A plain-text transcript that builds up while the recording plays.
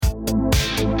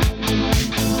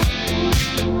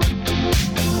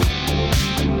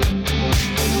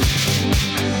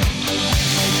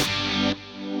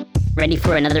Ready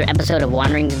for another episode of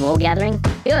Wanderings and Wool Gathering?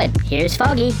 Good. Here's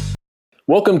Foggy.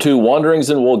 Welcome to Wanderings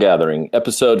and Wool Gathering,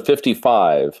 episode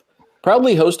 55,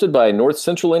 proudly hosted by North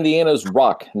Central Indiana's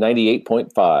Rock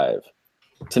 98.5.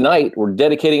 Tonight, we're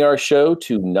dedicating our show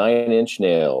to Nine Inch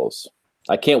Nails.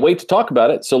 I can't wait to talk about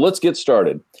it, so let's get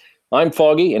started. I'm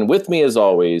Foggy, and with me, as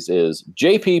always, is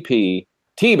JPP,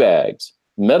 Teabags,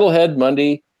 Metalhead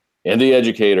Monday, and the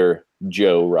educator,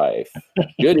 Joe Reif.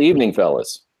 Good evening,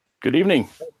 fellas. Good evening.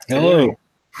 Hello.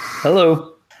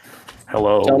 Hello.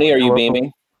 Hello. Tony, are you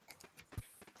beaming?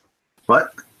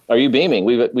 What? Are you beaming?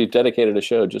 We've dedicated a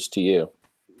show just to you.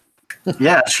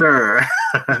 Yeah, sure.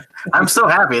 I'm so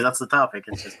happy. That's the topic.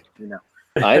 It's just,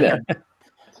 I know.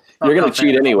 You're going to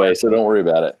cheat anyway, so don't worry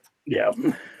about it. Yeah.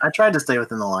 I tried to stay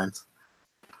within the lines.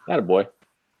 Attaboy.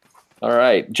 All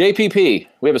right. JPP,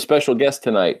 we have a special guest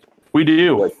tonight. We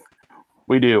do.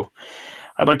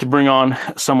 I'd like to bring on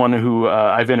someone who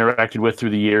I've interacted with through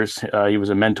the years. He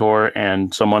was a mentor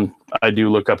and someone I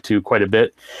do look up to quite a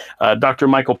bit. Dr.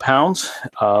 Michael Pounds.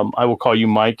 I will call you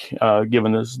Mike,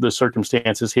 given the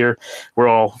circumstances here. We're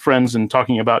all friends and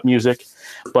talking about music.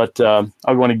 But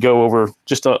I want to go over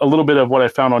just a little bit of what I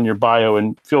found on your bio,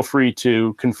 and feel free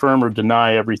to confirm or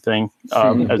deny everything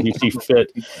as you see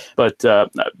fit. But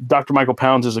Dr. Michael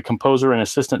Pounds is a composer and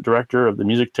assistant director of the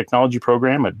music technology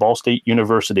program at Ball State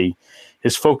University.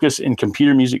 His focus in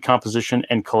computer music composition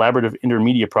and collaborative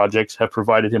intermedia projects have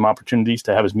provided him opportunities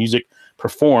to have his music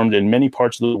performed in many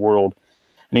parts of the world.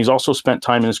 And he's also spent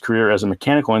time in his career as a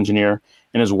mechanical engineer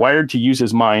and is wired to use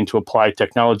his mind to apply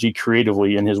technology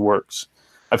creatively in his works.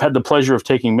 I've had the pleasure of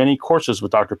taking many courses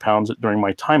with Dr. Pounds during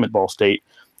my time at Ball State,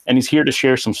 and he's here to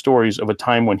share some stories of a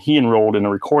time when he enrolled in a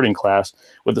recording class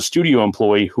with a studio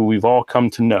employee who we've all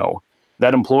come to know.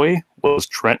 That employee was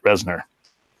Trent Reznor.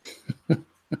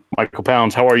 Michael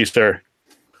Pounds, how are you, sir?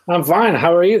 I'm fine.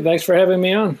 How are you? Thanks for having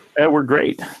me on. We're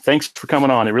great. Thanks for coming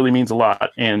on. It really means a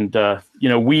lot. And,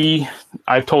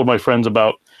 I've told my friends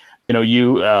about,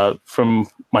 you from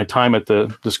my time at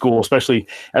the school, especially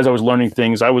as I was learning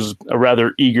things. I was a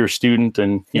rather eager student,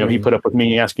 and, he put up with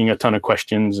me asking a ton of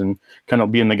questions and kind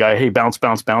of being the guy, hey, bounce,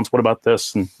 bounce, bounce. What about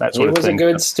this? And that sort of thing. He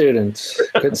was a good student.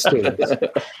 Good student.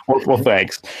 Well,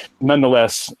 thanks.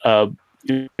 Nonetheless,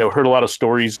 heard a lot of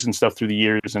stories and stuff through the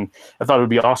years, and I thought it would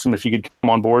be awesome if you could come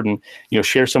on board and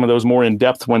share some of those more in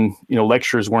depth when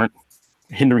lectures weren't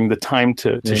hindering the time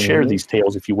to share these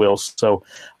tales, if you will. So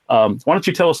why don't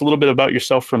you tell us a little bit about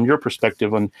yourself from your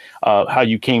perspective and how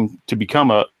you came to become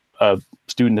a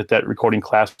student at that recording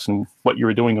class and what you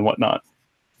were doing and whatnot.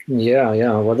 Yeah.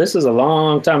 Well, this is a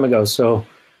long time ago. So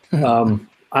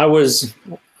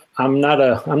I'm not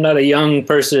a young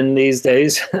person these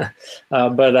days,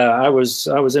 but I was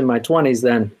in my 20s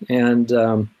then,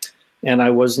 and I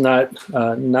was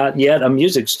not yet a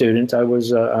music student. I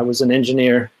was an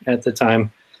engineer at the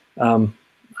time.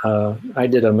 I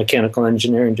did a mechanical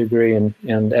engineering degree,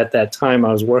 and at that time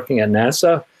I was working at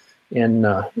NASA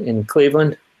in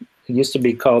Cleveland. It used to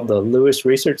be called the Lewis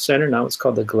Research Center. Now it's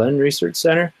called the Glenn Research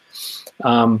Center.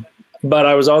 But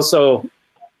I was also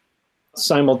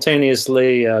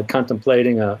simultaneously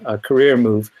contemplating a career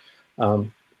move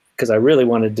because I really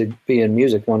wanted to be in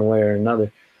music one way or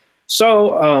another.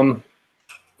 So,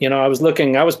 I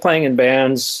was playing in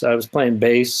bands, I was playing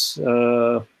bass,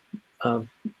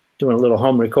 doing a little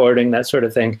home recording, that sort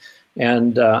of thing.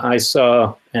 And I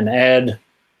saw an ad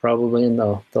probably in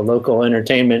the local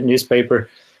entertainment newspaper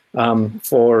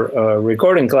for a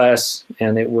recording class,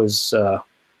 and it was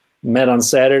met on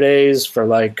Saturdays for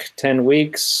like 10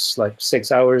 weeks, like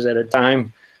 6 hours at a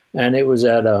time. And it was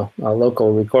at a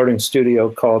local recording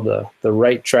studio called the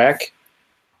Right Track.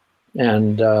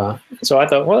 And so I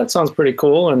thought, well, that sounds pretty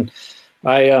cool. And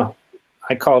I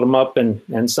called them up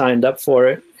and signed up for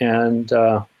it. And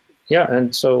so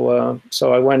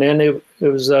I went in. It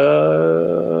was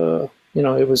a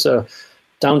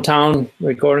downtown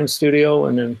recording studio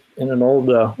in an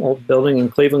old building in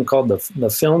Cleveland called the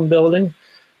Film Building.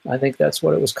 I think that's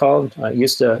what it was called. I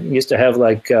used to have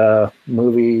like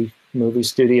movie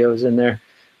studios in there,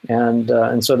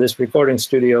 and so this recording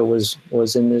studio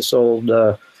was in this old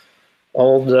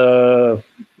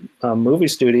movie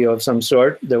studio of some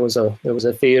sort. There was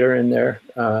a theater in there,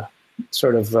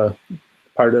 sort of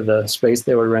part of the space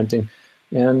they were renting,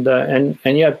 and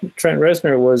yeah, Trent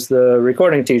Reznor was the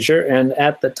recording teacher, and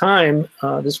at the time,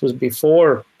 this was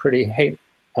before Pretty Hate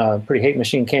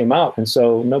Machine came out, and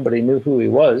so nobody knew who he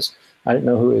was. I didn't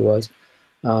know who he was,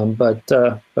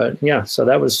 but yeah. So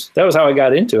that was how I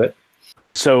got into it.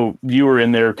 So you were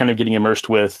in there kind of getting immersed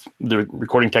with the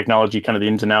recording technology, kind of the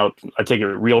ins and out. I take it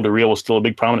reel to reel was still a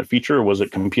big prominent feature, or was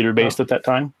it computer based at that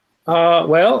time?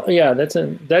 Well, yeah, that's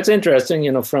interesting.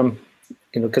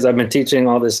 Because I've been teaching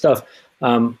all this stuff.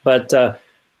 But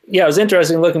yeah, it was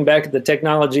interesting looking back at the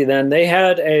technology. Then they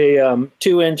had a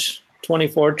 2-inch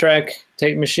 24-track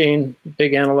tape machine,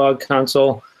 big analog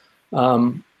console.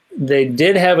 They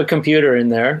did have a computer in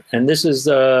there, and this is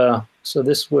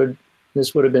this would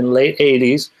have been late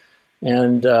 '80s,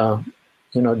 and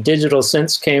digital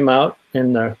synths came out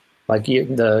in the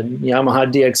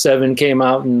Yamaha DX7 came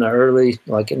out in the early,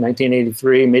 like in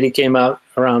 1983. MIDI came out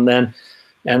around then,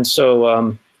 and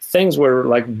so things were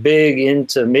like big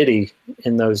into MIDI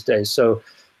in those days. So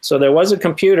there was a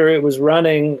computer. It was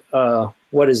running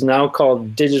what is now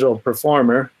called Digital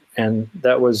Performer, and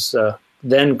that was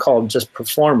then called just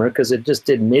Performer because it just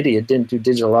did MIDI. It didn't do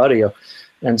digital audio,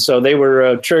 and so they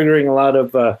were triggering a lot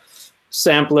of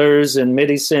samplers and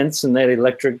MIDI synths, and they had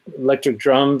electric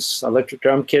drums, electric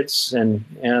drum kits,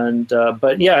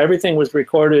 but yeah, everything was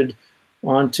recorded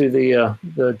onto the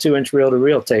 2-inch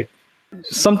reel-to-reel tape.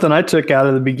 Something I took out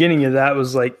of the beginning of that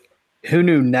was like, who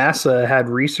knew NASA had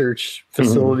research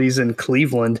facilities in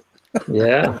Cleveland?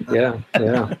 Yeah.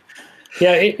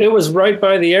 It was right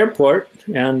by the airport,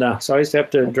 and so I used to have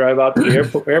to drive out to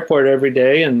the airport every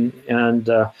day, and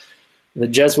the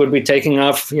jets would be taking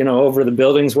off, over the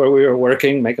buildings where we were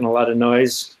working, making a lot of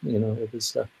noise. It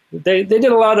was they did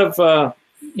a lot of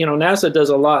NASA does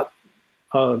a lot,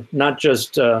 not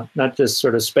just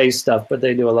sort of space stuff, but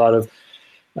they do a lot of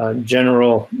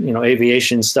general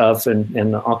aviation stuff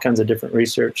and all kinds of different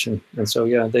research, and so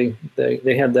yeah, they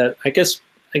had that. I guess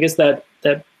that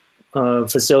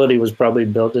facility was probably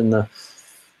built in the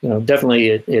definitely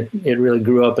it really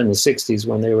grew up in the 60s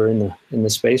when they were in the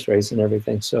space race and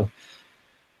everything. So.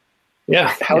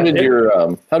 Yeah. How did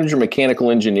your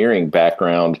mechanical engineering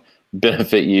background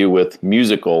benefit you with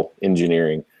musical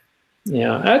engineering?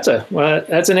 Yeah,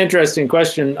 that's an interesting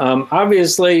question.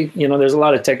 Obviously, there's a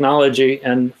lot of technology,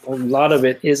 and a lot of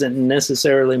it isn't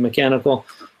necessarily mechanical.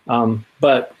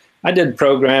 But I did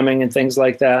programming and things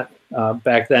like that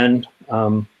back then,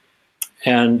 so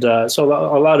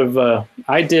a lot of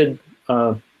I did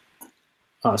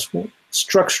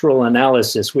structural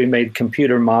analysis. We made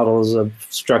computer models of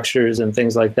structures and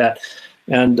things like that.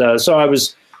 And so I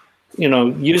was,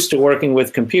 used to working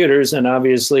with computers, and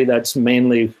obviously that's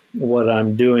mainly what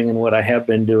I'm doing and what I have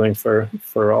been doing for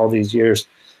all these years.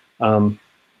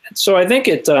 So I think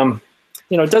it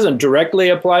doesn't directly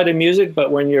apply to music,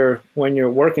 but when you're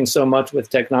working so much with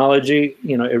technology,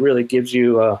 it really gives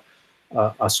you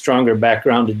a stronger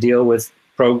background to deal with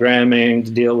programming, to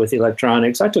deal with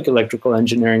electronics. I took electrical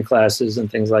engineering classes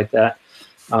and things like that.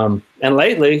 And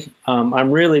lately,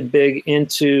 I'm really big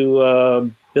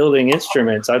into building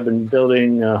instruments. I've been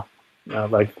building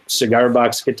like cigar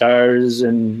box guitars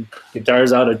and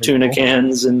guitars out of tuna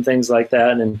cans and things like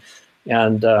that, and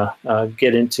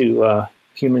get into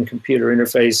human-computer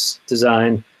interface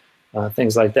design,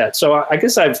 things like that. So I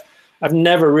guess I've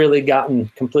never really gotten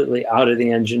completely out of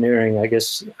the engineering. I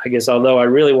guess although I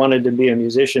really wanted to be a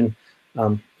musician,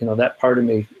 that part of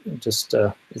me just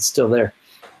it's still there.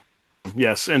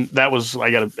 Yes, and that was, I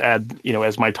got to add,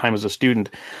 as my time as a student,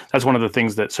 that's one of the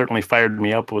things that certainly fired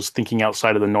me up, was thinking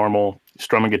outside of the normal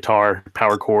strum and guitar,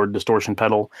 power chord, distortion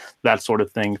pedal, that sort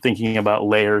of thing, thinking about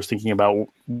layers, thinking about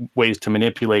ways to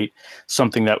manipulate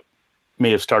something that may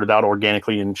have started out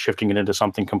organically and shifting it into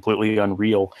something completely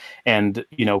unreal. And,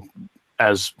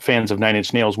 as fans of Nine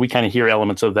Inch Nails, we kind of hear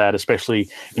elements of that, especially,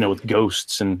 with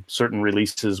Ghosts and certain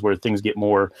releases where things get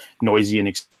more noisy and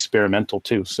experimental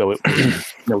too. So it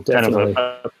was kind of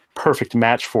a perfect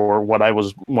match for what I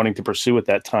was wanting to pursue at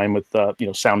that time with,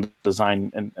 sound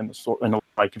design and the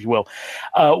like, if you will.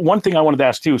 One thing I wanted to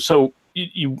ask too, so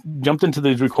you jumped into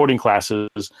these recording classes,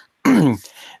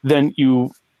 then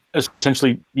you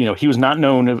essentially, he was not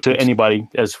known to anybody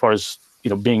as far as,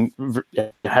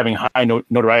 having high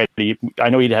notoriety.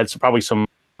 I know he'd had probably some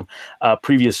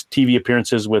previous TV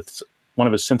appearances with one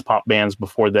of his synth pop bands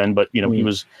before then, but he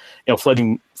was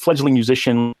fledgling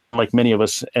musician like many of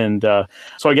us. And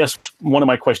so I guess one of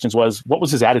my questions was, what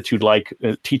was his attitude like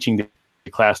teaching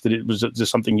the class? Was this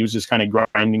something he was just kind of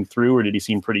grinding through, or did he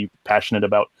seem pretty passionate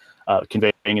about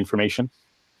conveying information?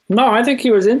 No, I think he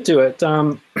was into it.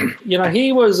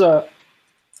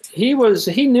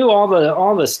 He knew all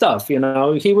the stuff. He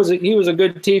was a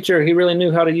good teacher. He really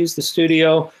knew how to use the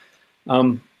studio.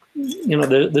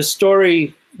 The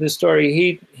story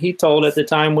he told at the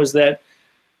time was that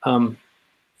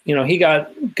he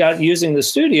got using the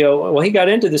studio. Well, he got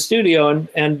into the studio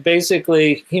and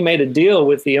basically he made a deal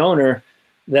with the owner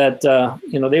that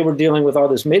they were dealing with all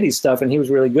this MIDI stuff, and he was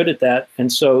really good at that.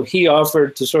 And so he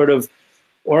offered to sort of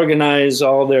organize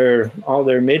all their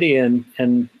MIDI and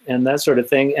that sort of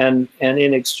thing. And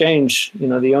in exchange,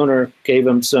 the owner gave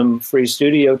him some free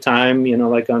studio time,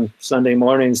 like on Sunday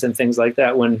mornings and things like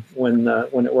that when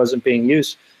it wasn't being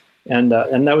used. And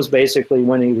that was basically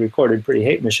when he recorded Pretty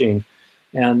Hate Machine.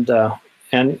 And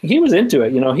he was into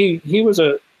it.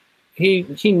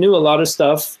 He knew a lot of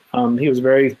stuff. He was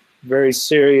very, very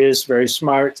serious, very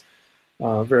smart,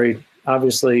 very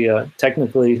obviously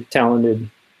technically talented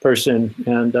person.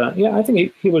 And I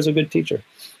think he was a good teacher.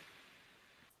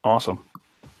 Awesome.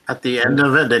 At the end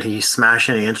of it, did he smash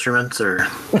any instruments or?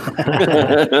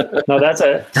 No,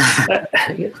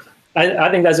 I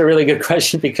think that's a really good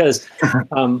question because,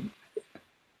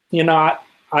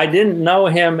 I didn't know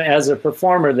him as a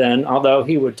performer then, although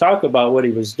he would talk about what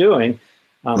he was doing.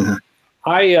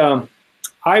 I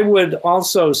would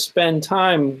also spend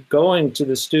time going to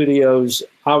the studios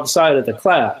outside of the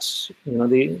class.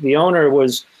 The owner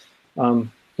was,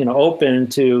 open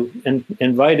to and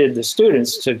invited the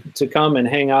students to come and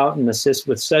hang out and assist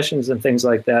with sessions and things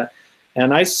like that.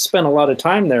 And I spent a lot of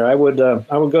time there. I would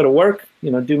go to work,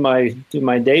 do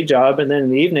my day job, and then in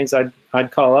the evenings I'd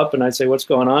call up and I'd say, "What's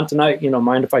going on tonight?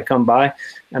 Mind if I come by?"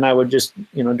 And I would just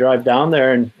drive down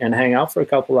there and hang out for a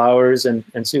couple hours and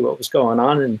see what was going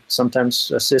on, and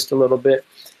sometimes assist a little bit.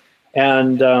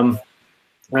 And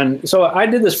so I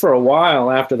did this for a while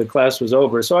after the class was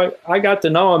over. So I got to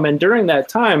know him, and during that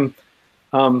time,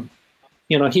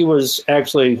 he was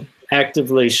actually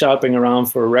actively shopping around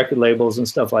for record labels and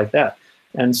stuff like that.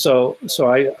 And so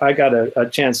I got a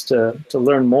chance to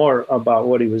learn more about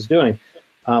what he was doing.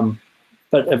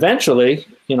 But eventually,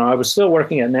 I was still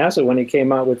working at NASA when he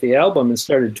came out with the album and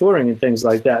started touring and things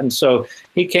like that. And so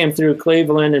he came through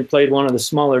Cleveland and played one of the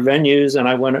smaller venues.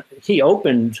 And he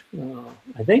opened,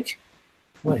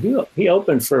 he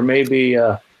opened for maybe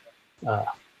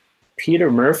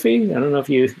Peter Murphy. I don't know if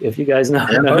you guys know.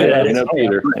 I know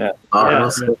Peter.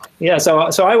 Yeah.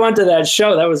 So I went to that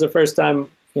show. That was the first time,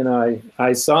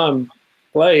 I saw him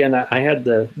play, and I had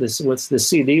the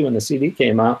CD when the CD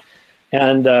came out.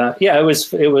 And it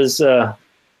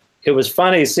was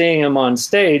funny seeing him on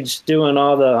stage doing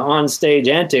all the on-stage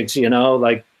antics, he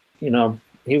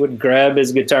would grab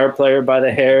his guitar player by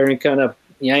the hair and kind of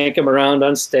yank him around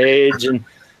on stage and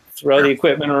throw the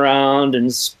equipment around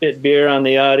and spit beer on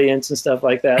the audience and stuff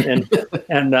like that.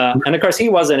 And of course he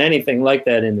wasn't anything like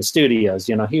that in the studios.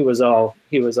 He was all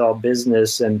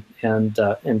business and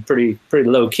pretty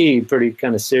low key, pretty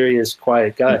kind of serious,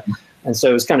 quiet guy. And so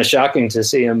it was kind of shocking to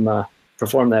see him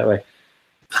perform that way.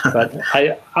 But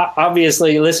I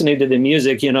obviously, listening to the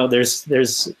music, there's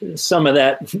some of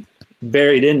that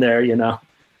buried in there, even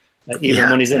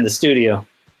when he's in the studio.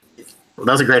 Well,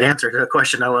 that was a great answer to a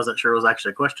question I wasn't sure was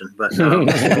actually a question, but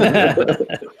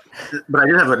but I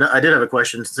did have a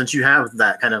question, since you have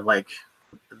that kind of like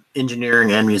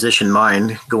engineering and musician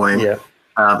mind going,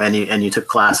 and you took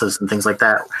classes and things like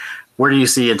that. Where do you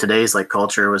see in today's like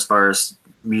culture as far as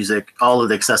music, all of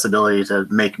the accessibility to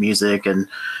make music, and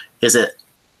is it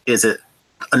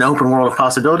an open world of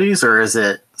possibilities, or is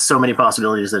it so many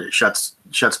possibilities that it shuts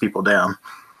people down?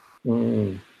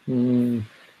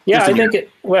 Yeah, I think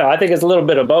it's a little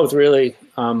bit of both, really.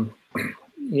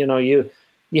 You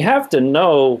have to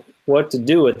know what to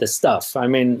do with the stuff. I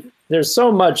mean, there's so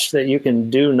much that you can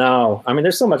do now. I mean,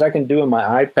 there's so much I can do on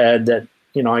my iPad that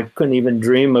I couldn't even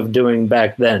dream of doing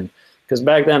back then. Because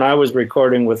back then I was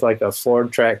recording with like a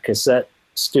 4-track cassette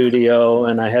studio,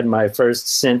 and I had my first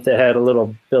synth that had a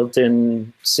little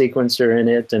built-in sequencer in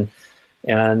it, and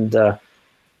to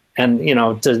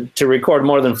record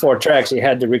more than 4 tracks, you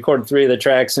had to record 3 of the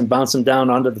tracks and bounce them down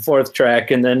onto the 4th track,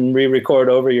 and then re-record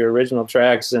over your original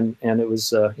tracks, and it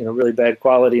was really bad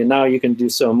quality. And now you can do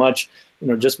so much,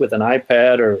 just with an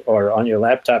iPad or on your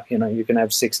laptop. You can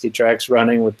have 60 tracks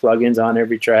running with plugins on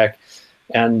every track,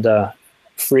 and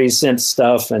free synth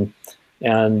stuff, and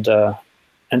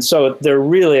so there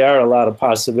really are a lot of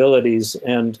possibilities,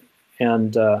 and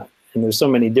there's so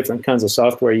many different kinds of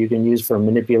software you can use for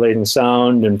manipulating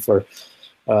sound and for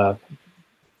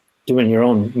doing your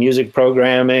own music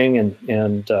programming and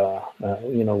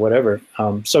whatever.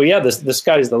 So yeah, the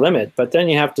sky's the limit, but then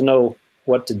you have to know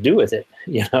what to do with it.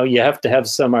 You have to have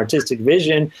some artistic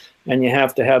vision, and you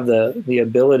have to have the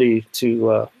ability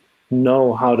to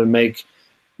know how to make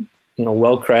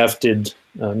well-crafted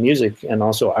music, and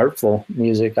also artful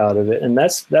music out of it. And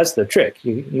that's the trick.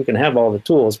 You can have all the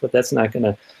tools, but that's not going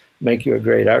to make you a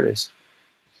great artist.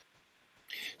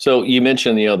 So you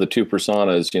mentioned, the 2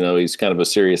 personas, he's kind of a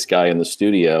serious guy in the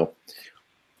studio.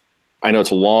 I know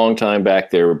it's a long time back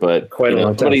there, but quite a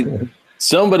long time.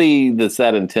 Somebody that's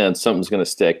that intense, something's going to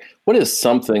stick. What is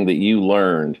something that you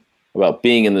learned about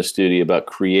being in the studio, about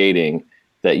creating,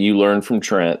 that you learned from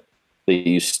Trent that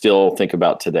you still think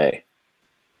about today?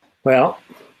 Well,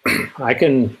 I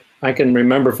can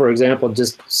remember, for example,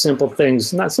 just simple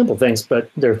things, not simple things,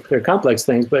 but they're complex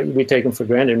things, but we take them for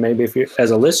granted maybe if you as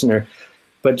a listener,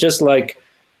 but just like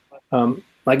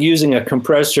using a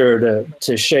compressor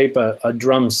to shape a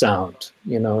drum sound.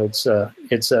 You know, it's a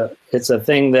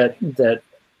thing that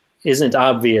isn't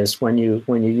obvious when you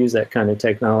use that kind of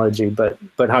technology, but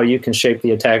how you can shape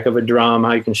the attack of a drum,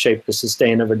 how you can shape the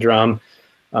sustain of a drum,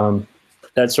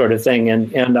 that sort of thing.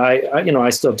 And I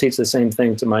still teach the same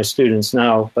thing to my students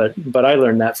now, but I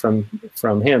learned that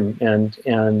from him. And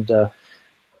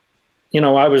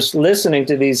I was listening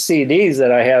to these CDs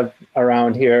that I have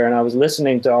around here, and I was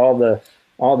listening to all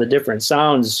the different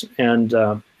sounds. And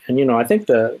I think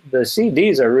the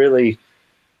CDs are really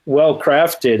well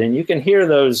crafted, and you can hear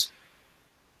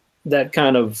that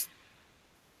kind of,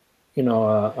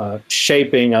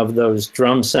 shaping of those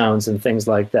drum sounds and things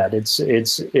like that.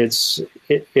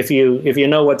 If you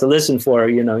know what to listen for,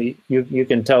 you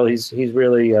can tell he's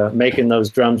really making those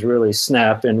drums really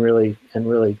snap and really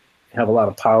have a lot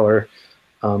of power,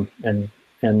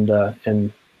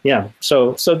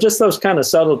 So just those kind of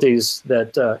subtleties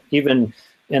that even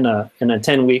in a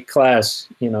 10-week class,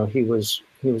 he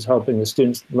was helping the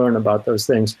students learn about those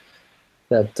things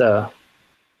that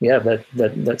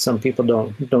some people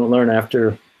don't learn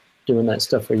after doing that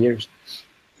stuff for years.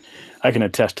 I can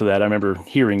attest to that. I remember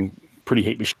hearing Pretty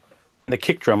Hate Machine. The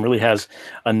kick drum really has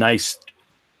a nice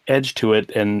edge to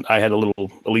it, and I had a little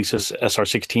Alesis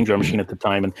SR16 drum machine at the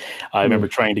time, and I remember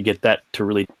trying to get that to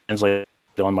really translate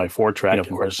on my 4-track. Of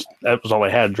course, that was all I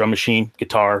had: drum machine,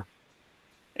 guitar,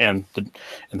 and the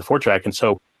 4-track, and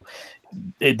so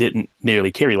it didn't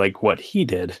nearly carry like what he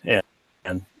did.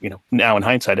 And now in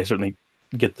hindsight, I certainly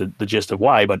get the gist of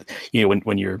why, but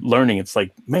when you're learning, it's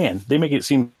like, man, they make it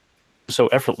seem so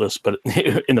effortless, but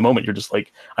in the moment you're just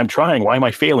like, I'm trying, why am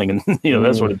I failing? And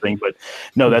that sort of thing. But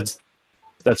no, that's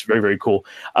very, very cool.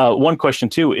 One question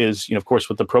too is, of course,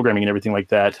 with the programming and everything like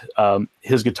that,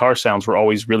 his guitar sounds were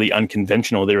always really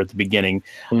unconventional there at the beginning,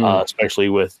 especially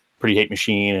with Pretty Hate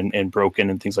Machine and Broken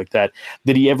and things like that.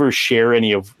 Did he ever share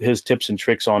any of his tips and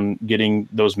tricks on getting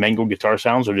those mangled guitar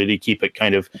sounds, or did he keep it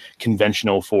kind of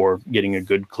conventional for getting a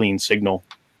good, clean signal?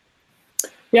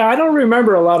 Yeah, I don't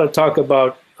remember a lot of talk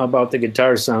about the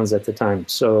guitar sounds at the time.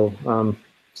 So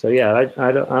yeah,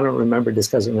 I don't remember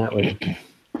discussing that with him.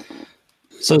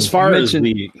 So as far as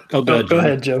the go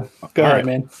ahead, Joe. Go ahead,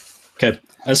 man. Okay.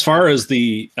 As far as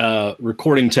the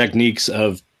recording techniques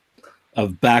of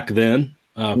back then,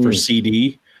 for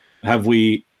CD,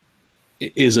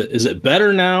 is it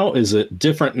better now? Is it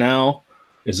different now?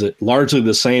 Is it largely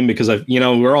the same? Because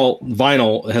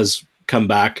vinyl has come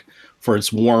back for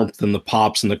its warmth and the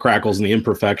pops and the crackles and the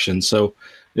imperfections. So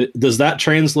does that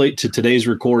translate to today's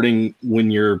recording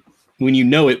when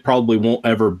it probably won't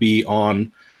ever be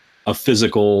on a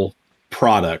physical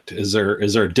product? Is there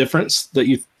a difference that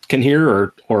you can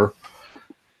hear or?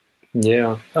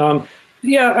 Yeah.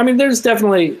 Yeah, I mean, there's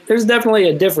definitely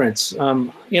a difference.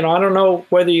 I don't know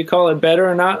whether you call it better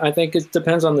or not. I think it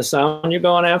depends on the sound you're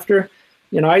going after.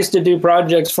 I used to do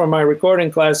projects for my recording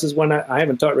classes when I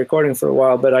haven't taught recording for a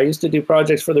while, but I used to do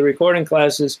projects for the recording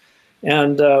classes,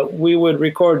 and we would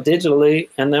record digitally,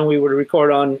 and then we would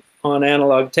record on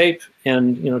analog tape,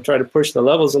 and try to push the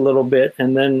levels a little bit,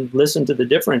 and then listen to the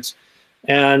difference.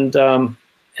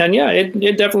 And yeah,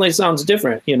 it definitely sounds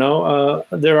different.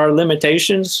 There are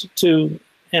limitations to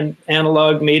an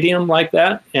analog medium like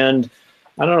that. And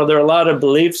I don't know, there are a lot of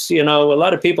beliefs, a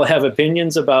lot of people have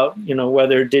opinions about,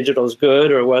 whether digital is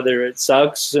good or whether it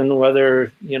sucks, and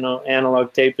whether,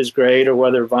 analog tape is great or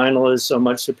whether vinyl is so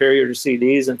much superior to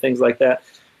CDs and things like that.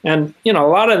 And, a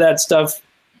lot of that stuff,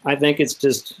 I think it's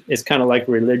kind of like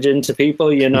religion to people,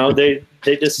 they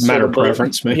just matter of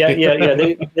preference, maybe. Yeah.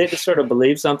 They just sort of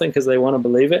believe something because they want to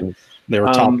believe it. They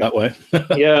were taught that way.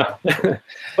 Yeah,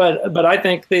 but I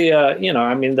think the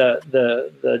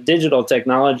digital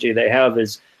technology they have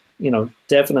is,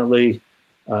 definitely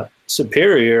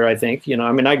superior. I think,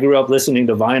 I grew up listening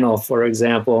to vinyl, for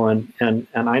example, and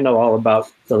I know all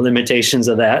about the limitations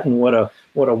of that and what a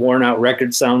worn out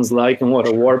record sounds like, and what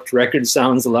a warped record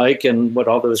sounds like, and what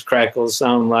all those crackles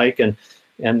sound like, and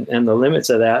the limits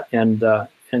of that. And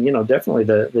definitely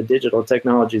the digital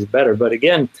technology is better. But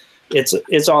again,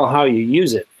 it's all how you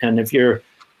use it. And if you're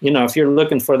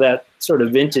looking for that sort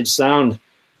of vintage sound,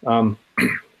 I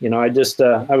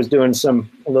was doing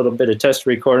a little bit of test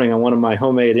recording on one of my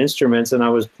homemade instruments, and I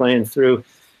was playing through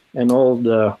an old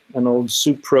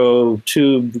Supro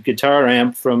tube guitar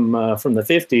amp from the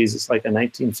 50s. It's like a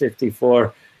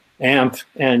 1954 amp,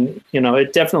 and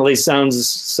it definitely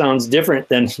sounds different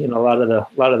than a lot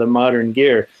of the modern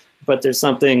gear. But there's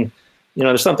something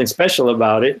special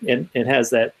about it. It has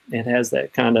that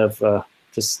kind of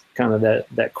just kind of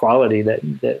that quality that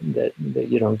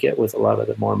you don't get with a lot of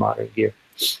the more modern gear.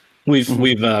 We've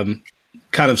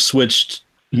kind of switched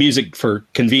music for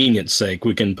convenience sake.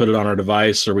 We can put it on our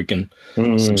device, or we can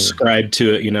subscribe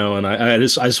to it, and I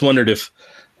just wondered if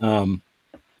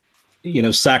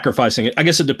sacrificing it, I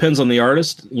guess it depends on the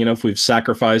artist, if we've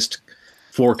sacrificed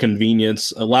for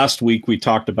convenience. Last week we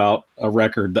talked about a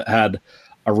record that had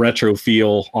a retro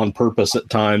feel on purpose at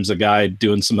times, a guy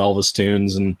doing some Elvis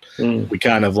tunes, and we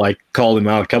kind of like called him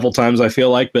out a couple times, I feel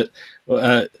like. But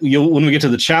when we get to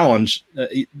the challenge,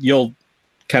 you'll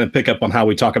kind of pick up on how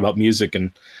we talk about music. And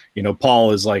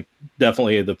Paul is like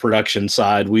definitely the production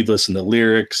side. We listen to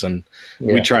lyrics, and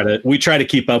we try to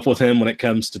keep up with him when it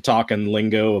comes to talking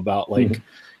lingo about like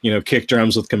kick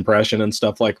drums with compression and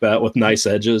stuff like that with nice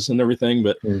edges and everything.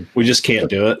 But we just can't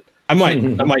do it. I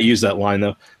might use that line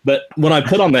though. But when I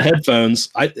put on the headphones,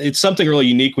 it's something really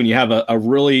unique when you have a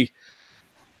really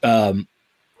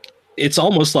it's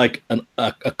almost like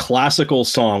a classical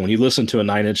song when you listen to a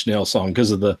Nine Inch Nails song,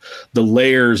 because of the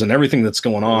layers and everything that's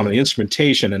going on and the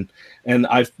instrumentation. And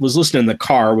I was listening in the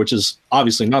car, which is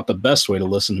obviously not the best way to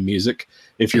listen to music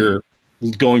if you're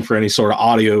going for any sort of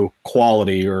audio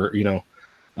quality, or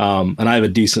and I have a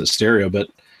decent stereo, but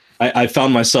I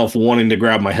found myself wanting to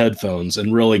grab my headphones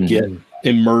and really get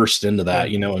immersed into that,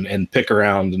 and pick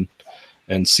around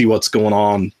and see what's going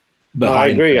on. I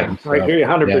agree. I agree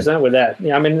 100% with that.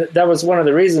 Yeah, I mean, that was one of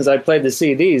the reasons I played the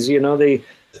CDs.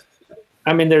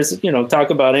 There's talk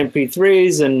about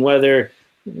MP3s and whether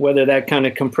that kind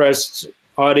of compressed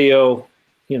audio,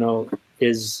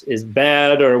 is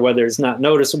bad, or whether it's not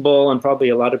noticeable, and probably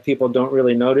a lot of people don't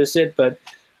really notice it. But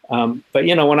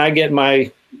when I get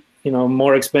my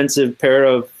more expensive pair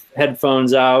of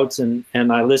headphones out and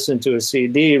I listen to a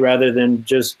CD rather than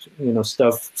just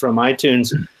stuff from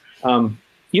iTunes,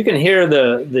 you can hear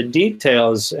the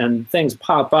details, and things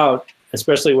pop out,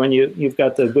 especially when you've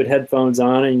got the good headphones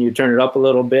on and you turn it up a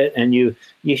little bit, and you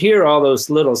hear all those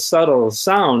little subtle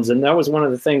sounds. And that was one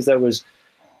of the things that was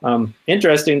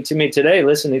interesting to me today,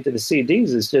 listening to the CDs,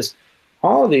 is just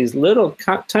all of these little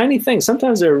tiny things.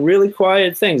 Sometimes they're really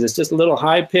quiet things. It's just a little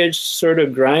high-pitched, sort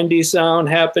of grindy sound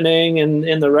happening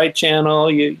in the right channel.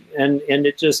 And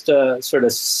it just sort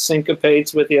of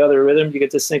syncopates with the other rhythm. You get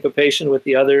the syncopation with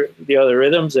the other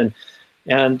rhythms, and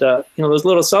those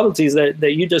little subtleties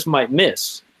that you just might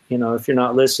miss, if you're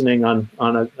not listening on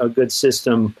a good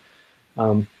system.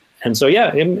 And so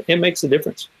it makes a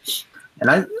difference.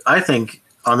 And I think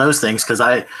on those things, because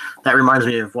that reminds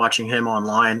me of watching him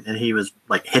online, and he was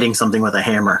like hitting something with a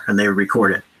hammer, and they would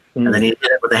record it, and then he'd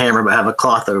hit it with a hammer but have a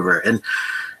cloth over it, and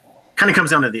kind of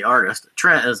comes down to the artist.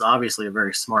 Trent is obviously a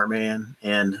very smart man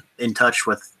and in touch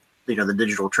with the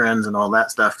digital trends and all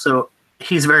that stuff, so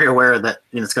he's very aware that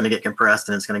it's going to get compressed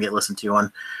and it's going to get listened to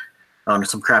on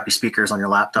some crappy speakers on your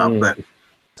laptop. But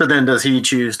so then does he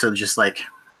choose to just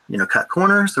cut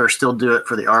corners, or still do it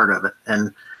for the art of it?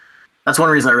 And that's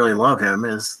one reason I really love him,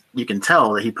 is you can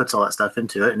tell that he puts all that stuff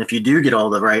into it. And if you do get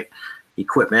all the right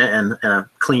equipment and a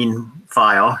clean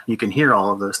file, you can hear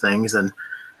all of those things. And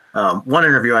one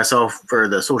interview I saw for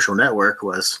the Social Network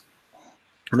was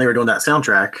when they were doing that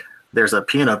soundtrack, there's a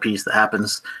piano piece that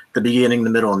happens the beginning, the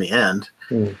middle, and the end.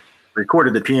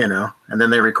 Recorded the piano, and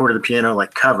then they recorded the piano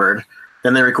covered.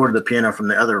 Then they recorded the piano from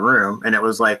the other room. And it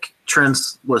was like Trent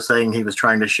was saying he was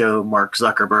trying to show Mark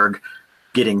Zuckerberg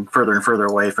getting further and further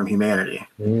away from humanity.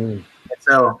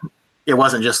 So it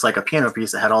wasn't just like a piano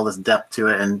piece. It had all this depth to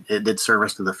it, and it did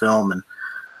service to the film. And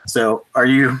so I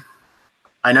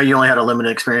know you only had a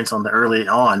limited experience on the early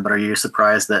on, but are you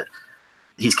surprised that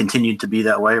he's continued to be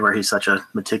that way, where he's such a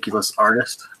meticulous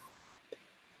artist?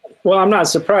 Well, I'm not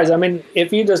surprised. I mean,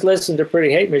 if you just listen to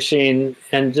Pretty Hate Machine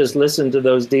and just listen to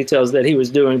those details that he was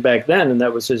doing back then, and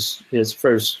that was his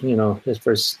first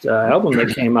album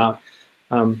that came out,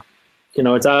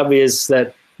 it's obvious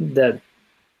that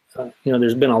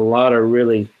there's been a lot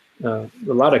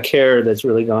of care that's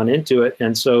really gone into it.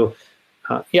 And so,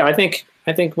 I think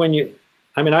I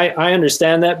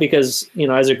understand that, because,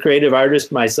 as a creative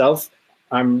artist myself,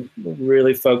 I'm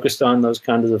really focused on those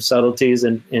kinds of subtleties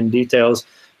and details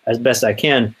as best I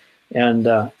can. And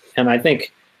I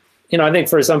think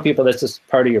for some people, that's just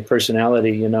part of your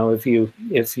personality. If you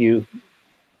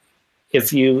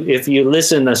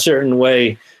listen a certain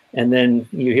way, and then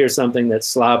you hear something that's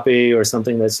sloppy or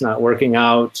something that's not working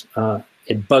out,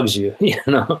 it bugs you,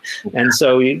 and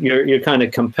so you're kind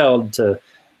of compelled to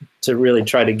really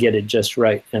try to get it just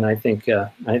right. And I think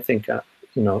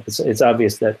it's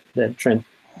obvious that Trent,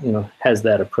 has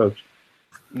that approach.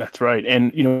 That's right.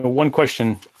 And, one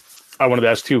question I wanted to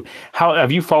ask too, how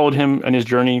have you followed him and his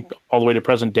journey all the way to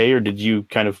present day, or did you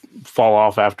kind of fall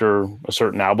off after a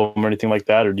certain album or anything like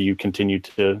that? Or do you continue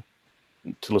to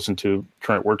listen to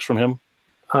current works from him?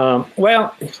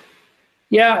 Well,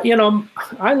 yeah,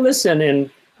 I listen, and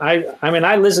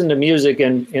I listen to music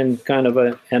in kind of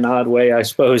an odd way, I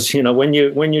suppose. When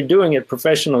you're doing it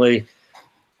professionally,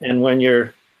 and when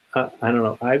you're, I don't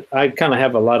know, I kind of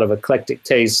have a lot of eclectic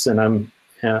tastes, and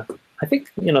I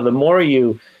think the more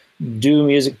you do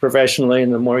music professionally,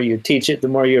 and the more you teach it, the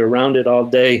more you're around it all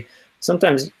day.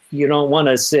 Sometimes you don't want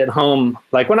to sit home.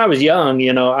 Like when I was young,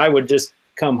 I would just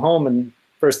come home, and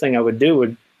first thing I would do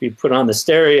would be put on the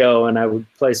stereo, and I would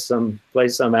play some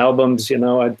albums.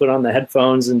 I'd put on the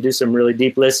headphones and do some really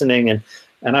deep listening, and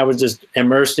I was just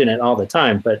immersed in it all the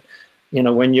time. But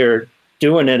when you're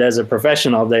doing it as a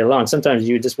profession all day long, sometimes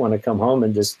you just want to come home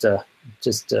and just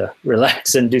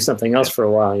relax and do something else for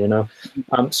a while.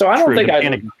 So I don't think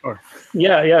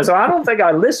So I don't think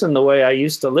I listen the way I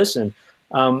used to listen.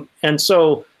 And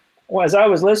so as I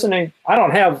was listening, I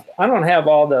don't have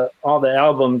all the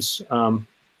albums.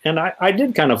 And I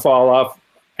did kind of fall off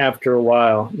after a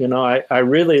while. I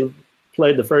really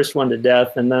played the first one to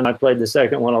death, and then I played the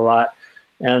second one a lot.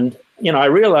 And, I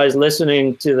realized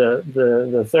listening to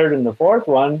the third and the fourth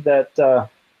one that,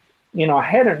 I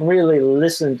hadn't really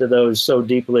listened to those so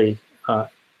deeply, and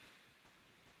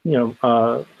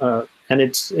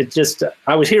it's just,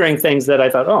 I was hearing things that I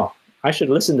thought, oh, I should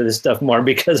listen to this stuff more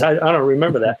because I don't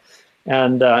remember that.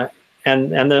 And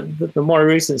the more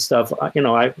recent stuff,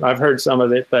 I've heard some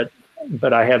of it, but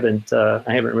I haven't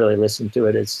really listened to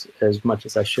it as much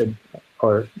as I should,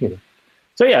 or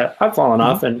So yeah, I've fallen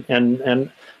off, and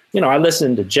I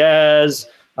listen to jazz.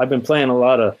 I've been playing a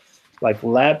lot of like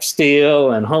lap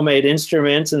steel and homemade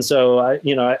instruments, and so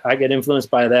I get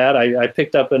influenced by that. I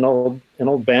picked up an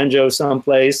old banjo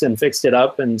someplace and fixed it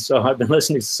up, and so I've been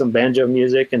listening to some banjo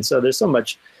music, and so there's so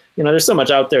much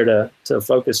out there to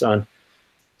focus on.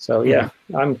 So yeah,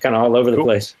 I'm kind of all over the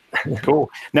place. Cool.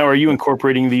 Now, are you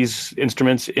incorporating these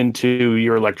instruments into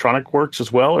your electronic works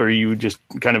as well, or are you just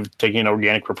kind of taking an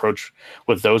organic approach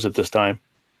with those at this time?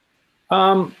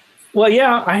 Well,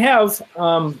 yeah, I have,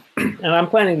 and I'm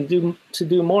planning to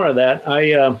do more of that.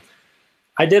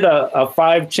 I did a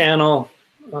 5-channel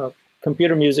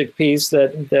computer music piece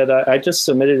that I just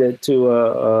submitted it to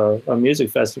a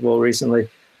music festival recently.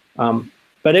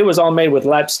 But it was all made with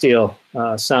lap steel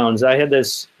sounds. I have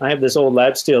this old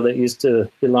lap steel that used to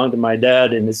belong to my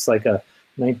dad, and it's like a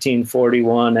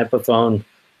 1941 Epiphone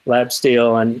lap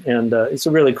steel, and it's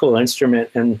a really cool instrument.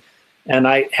 And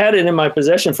I had it in my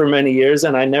possession for many years,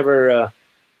 and I never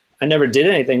did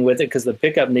anything with it because the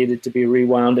pickup needed to be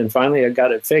rewound. And finally, I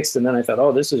got it fixed, and then I thought,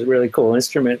 oh, this is a really cool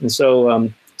instrument. And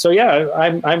so yeah,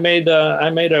 I made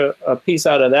a piece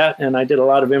out of that, and I did a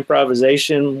lot of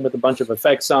improvisation with a bunch of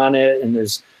effects on it, and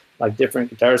there's like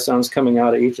different guitar sounds coming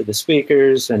out of each of the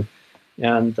speakers, and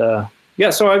yeah,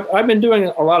 so I've been doing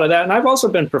a lot of that, and I've also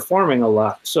been performing a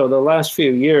lot. So the last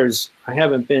few years, I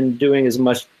haven't been doing as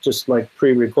much just like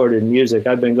pre-recorded music.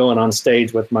 I've been going on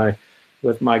stage with my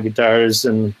guitars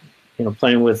and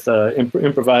playing with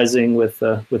improvising with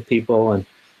people, and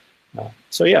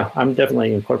so yeah, I'm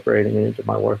definitely incorporating it into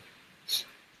my work.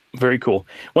 Very cool.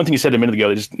 One thing you said a minute ago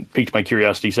that just piqued my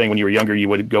curiosity, saying when you were younger you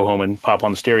would go home and pop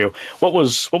on the stereo. What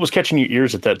was catching your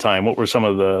ears at that time? What were some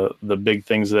of the big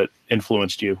things that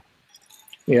influenced you?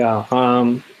 Yeah.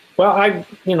 Well,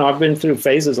 I've been through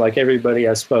phases like everybody,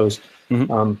 I suppose.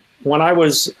 Mm-hmm. When I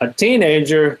was a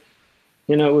teenager,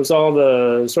 it was all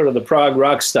the sort of the prog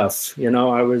rock stuff.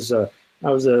 I was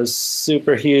a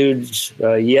super huge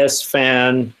Yes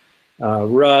fan,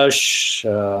 Rush,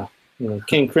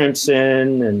 King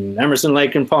Crimson, and Emerson,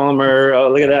 Lake and Palmer.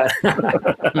 Oh, look at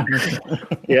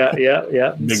that! Yeah.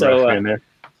 Big Rush fan there.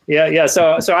 Yeah.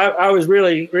 So I was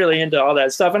really, really into all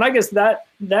that stuff. And I guess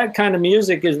that kind of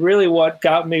music is really what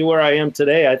got me where I am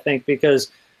today, I think,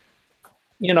 because,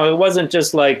 it wasn't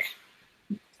just like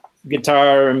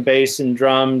guitar and bass and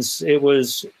drums. It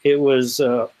was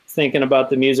thinking about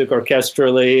the music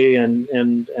orchestrally and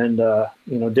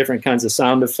different kinds of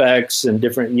sound effects and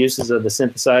different uses of the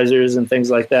synthesizers and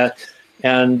things like that.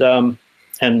 And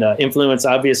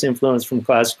obvious influence from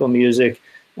classical music.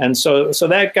 And so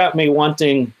that got me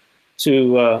wanting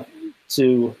to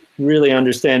really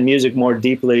understand music more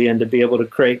deeply and to be able to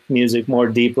create music more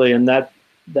deeply. And that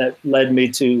led me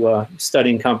to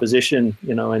studying composition,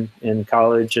 in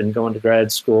college and going to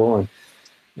grad school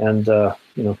and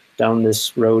down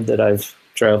this road that I've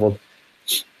traveled.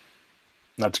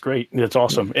 That's great. That's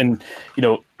awesome. And,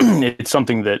 it's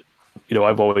something that,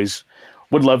 I've always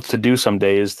would love to do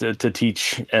someday, is to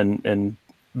teach and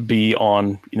be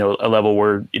on, a level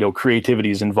where,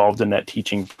 creativity is involved in that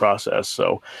teaching process.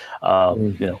 So,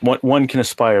 one can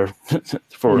aspire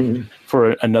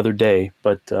for another day,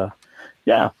 but,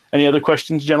 yeah. Any other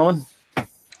questions, gentlemen?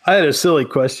 I had a silly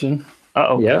question.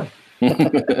 Uh-oh. Yeah.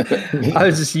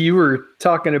 You were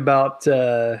talking about,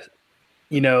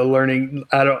 learning.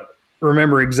 I don't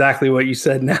remember exactly what you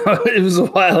said now. It was a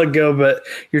while ago, but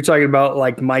you're talking about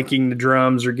like miking the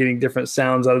drums or getting different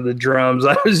sounds out of the drums.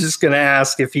 I was just going to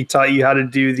ask if he taught you how to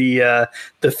do the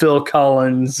Phil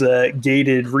Collins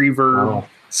gated reverb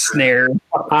snare.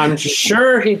 I'm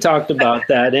sure he talked about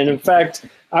that. And in fact,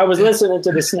 I was listening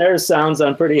to the snare sounds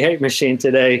on Pretty Hate Machine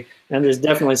today, and there's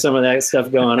definitely some of that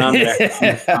stuff going on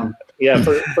there. Yeah,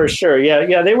 for sure.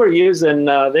 Yeah. They were using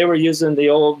the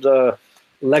old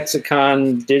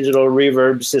Lexicon digital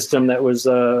reverb system that was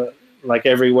like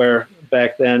everywhere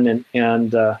back then,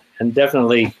 and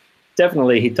definitely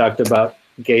he talked about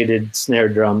gated snare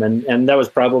drum, and that was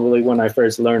probably when I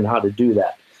first learned how to do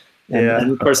that.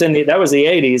 And of course, that was the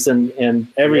 '80s, and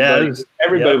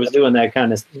everybody was doing that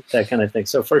kind of thing.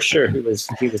 So for sure, he was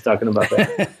talking about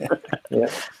that.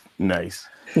 Yeah, nice.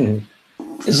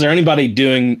 Is there anybody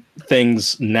doing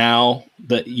things now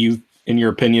that you, in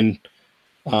your opinion,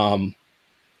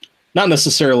 not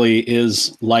necessarily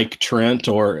is like Trent,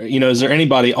 or is there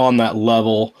anybody on that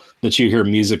level that you hear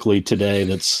musically today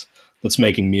that's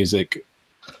making music?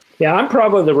 Yeah, I'm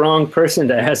probably the wrong person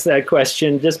to ask that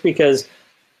question, just because.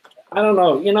 I don't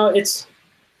know.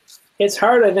 It's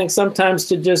hard, I think, sometimes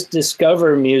to just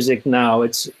discover music now.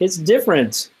 It's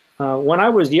different. When I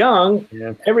was young,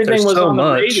 everything was on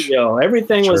the radio.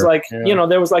 Everything was like,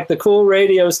 there was like the cool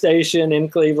radio station in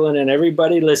Cleveland, and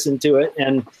everybody listened to it.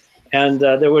 And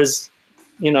there was,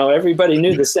 everybody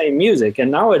knew the same music. And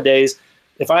nowadays,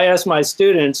 if I ask my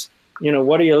students,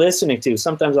 what are you listening to?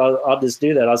 Sometimes I'll just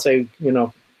do that. I'll say,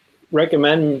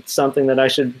 recommend something that I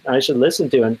should listen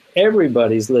to, and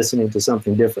everybody's listening to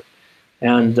something different,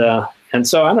 and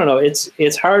so I don't know.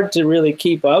 It's hard to really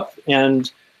keep up, and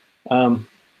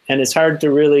it's hard to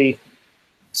really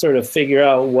sort of figure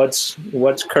out what's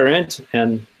current,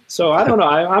 and so I don't know.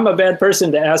 I'm a bad person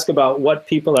to ask about what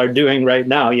people are doing right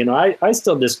now. I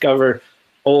still discover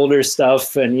older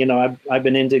stuff, and I've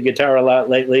been into guitar a lot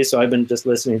lately, so I've been just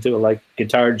listening to like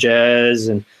guitar jazz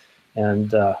and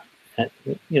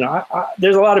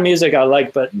there's a lot of music I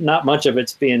like, but not much of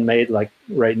it's being made like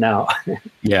right now.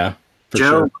 Yeah, for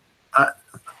Joe, sure.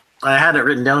 I had it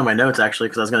written down in my notes actually,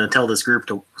 because I was going to tell this group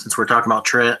since we're talking about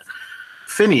Trent,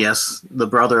 Phineas, the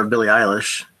brother of Billie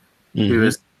Eilish, who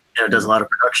is does a lot of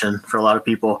production for a lot of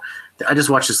people. I just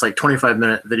watched this like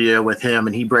 25-minute video with him,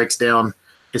 and he breaks down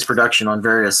his production on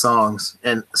various songs,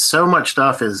 and so much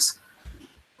stuff is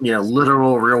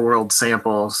literal real world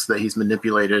samples that he's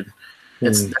manipulated.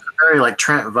 It's a very like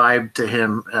Trent vibe to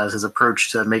him as his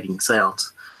approach to making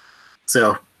sounds.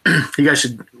 So you guys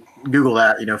should Google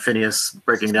that, Phineas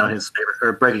breaking down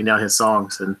his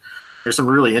songs, and there's some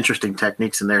really interesting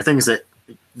techniques in there, things that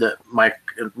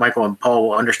Michael and Paul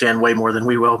will understand way more than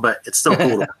we will, but it's still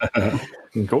cool.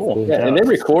 Cool. Yeah, and they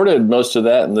recorded most of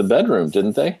that in the bedroom,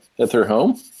 didn't they? At their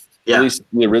home? Yeah. At least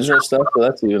the original stuff, so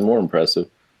that's even more impressive.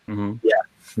 Mm-hmm. Yeah.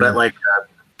 But like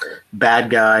Bad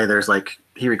Guy, there's like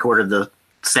he recorded the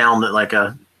sound that like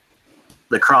the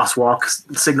crosswalk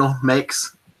signal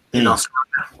makes in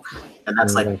Australia, and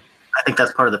that's like I think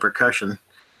that's part of the percussion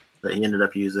that he ended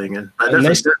up using, and there's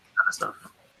like that kind of stuff.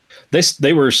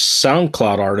 They were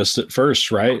SoundCloud artists at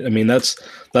first, right? I mean, that's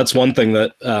one thing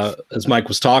that as Mike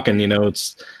was talking,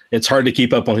 it's hard to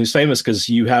keep up on who's famous, because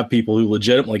you have people who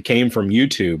legitimately came from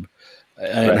YouTube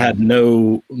and had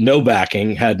no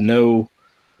backing,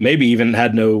 maybe even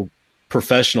had no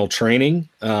professional training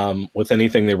with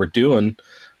anything they were doing,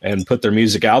 and put their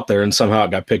music out there, and somehow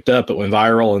it got picked up. It went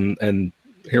viral, and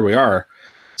here we are.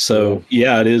 So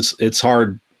it's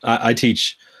hard. I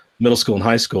teach middle school and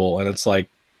high school, and it's like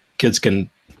kids can,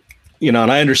 and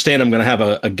I understand I'm going to have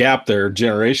a gap there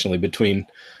generationally between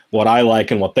what I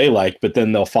like and what they like, but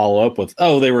then they'll follow up with,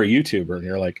 oh, they were a YouTuber, and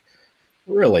you're like,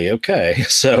 really? Okay.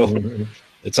 So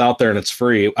it's out there and it's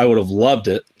free. I would have loved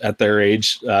it at their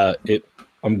age.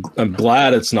 I'm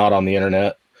glad it's not on the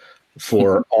internet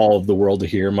for all of the world to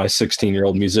hear, my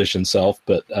 16-year-old musician self,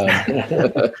 but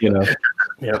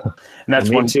Yeah. And that's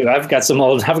Me too. I've got some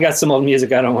old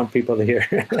music I don't want people to hear.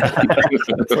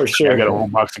 For sure. I got a whole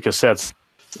box of cassettes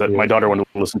that my daughter wanted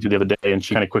to listen to the other day, and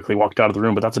she kind of quickly walked out of the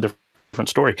room, but that's a different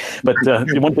story. But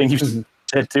the one thing you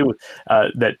said too,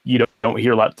 that you don't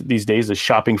hear a lot these days is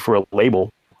shopping for a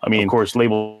label. I mean, of course,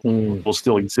 labels will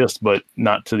still exist, but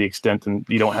not to the extent, and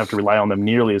you don't have to rely on them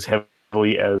nearly as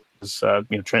heavily as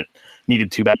Trent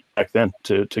needed to back then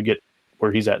to get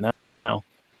where he's at now.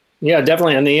 Yeah,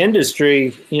 definitely. And the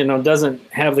industry, doesn't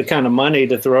have the kind of money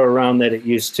to throw around that it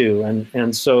used to.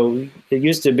 And so it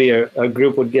used to be a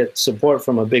group would get support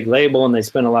from a big label and they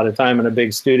spend a lot of time in a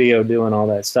big studio doing all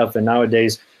that stuff. And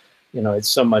nowadays, it's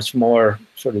so much more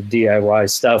sort of DIY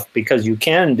stuff because you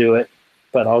can do it,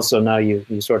 but also now you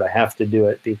sort of have to do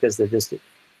it because they're just,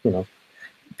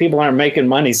 people aren't making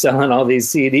money selling all these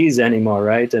CDs anymore,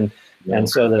 right? And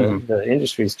so the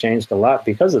industry's changed a lot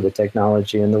because of the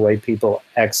technology and the way people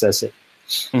access it.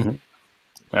 Mm-hmm.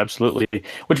 Absolutely.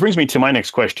 Which brings me to my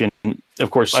next question. Of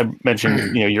course, I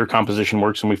mentioned, your composition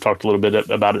works, and we've talked a little bit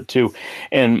about it too.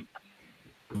 And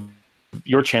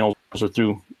your channels are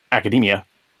through academia.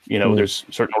 There's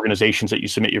certain organizations that you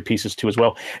submit your pieces to as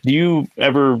well. Do you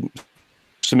ever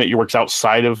submit your works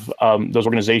outside of those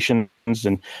organizations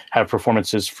and have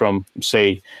performances from,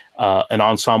 say, an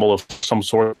ensemble of some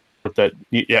sort? That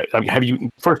have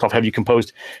you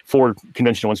composed for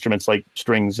conventional instruments like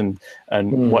strings and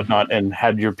whatnot, and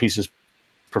had your pieces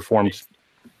performed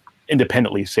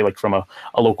independently, say like from a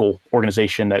local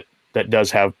organization that does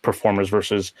have performers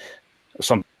versus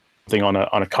something on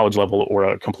a college level or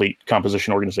a complete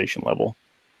composition organization level?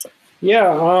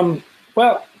 Yeah,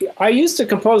 well, I used to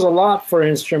compose a lot for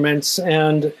instruments,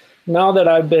 and now that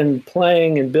I've been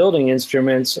playing and building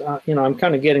instruments, I'm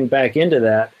kind of getting back into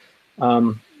that.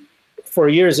 For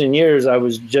years and years, I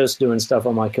was just doing stuff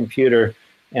on my computer,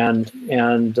 and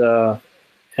yeah,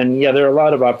 there are a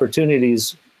lot of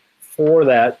opportunities for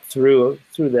that through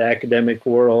the academic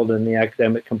world and the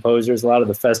academic composers. A lot of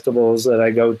the festivals that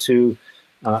I go to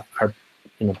are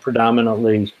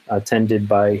predominantly attended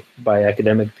by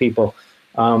academic people,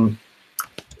 and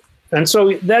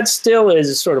so that still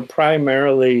is sort of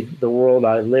primarily the world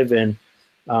I live in.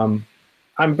 I'm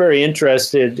very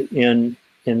interested in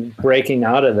breaking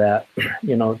out of that.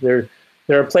 There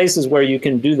are places where you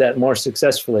can do that more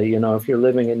successfully. If you're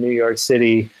living in New York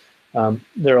City,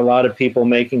 there are a lot of people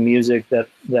making music that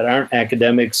aren't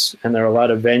academics, and there are a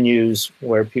lot of venues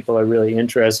where people are really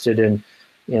interested in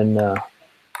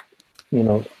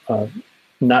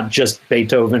not just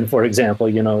Beethoven, for example.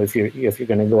 If you're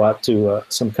going to go out to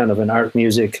some kind of an art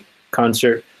music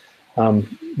concert,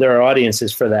 there are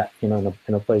audiences for that. In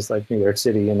a place like New York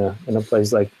City, in a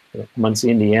place like Muncie,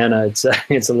 Indiana, it's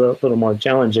a little more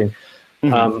challenging.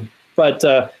 Mm-hmm.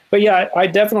 But yeah, I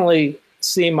definitely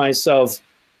see myself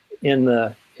in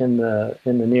the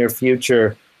near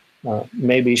future,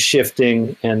 maybe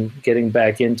shifting and getting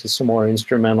back into some more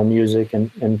instrumental music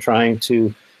and trying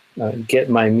to get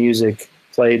my music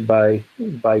played by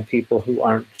people who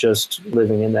aren't just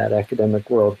living in that academic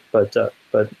world.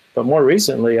 But more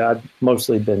recently, I've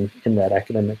mostly been in that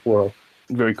academic world.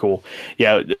 Very cool.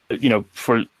 Yeah,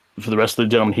 for the rest of the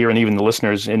gentlemen here and even the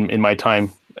listeners, in my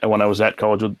time when I was at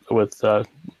college with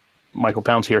Michael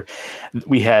Pounds here,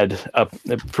 we had a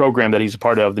program that he's a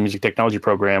part of, the music technology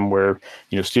program, where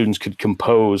students could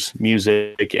compose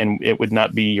music, and it would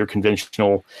not be your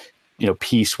conventional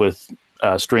piece with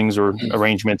strings or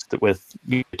arrangements with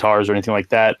guitars or anything like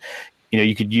that.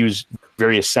 You could use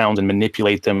various sounds and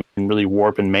manipulate them and really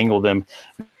warp and mangle them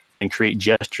and create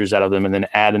gestures out of them, and then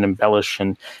add and embellish.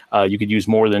 And you could use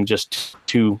more than just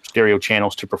 2 stereo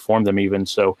channels to perform them even.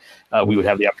 So we would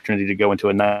have the opportunity to go into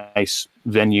a nice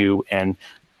venue and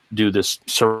do this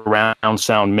surround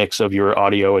sound mix of your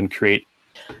audio and create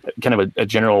kind of a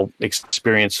general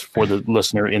experience for the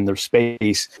listener in their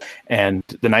space. And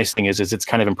the nice thing is it's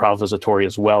kind of improvisatory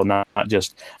as well, not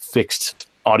just fixed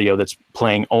audio that's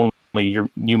playing only.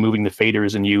 You moving the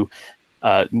faders and you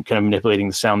kind of manipulating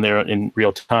the sound there in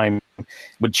real time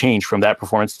would change from that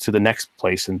performance to the next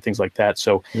place and things like that.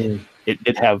 So it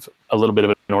did have a little bit of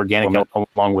an organic element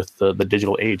along with the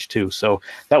digital age too. So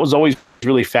that was always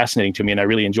really fascinating to me, and I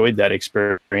really enjoyed that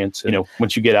experience.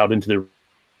 Once you get out into the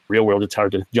real world, it's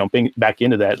hard to jump back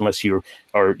into that unless you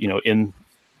are in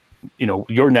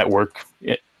your network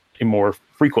more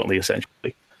frequently,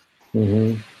 essentially.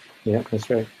 Mm-hmm. Yeah, that's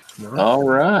right. All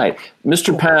right.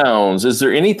 Mr. Pounds, is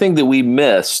there anything that we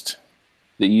missed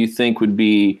that you think would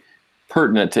be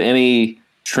pertinent to any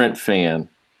Trent fan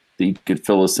that you could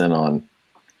fill us in on?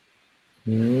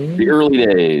 The early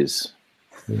days.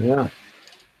 Yeah.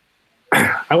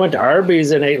 I went to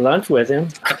Arby's and ate lunch with him.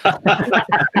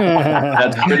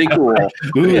 That's pretty cool.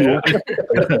 Ooh.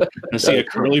 Is he a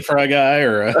curly fry guy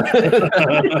or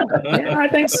Yeah, I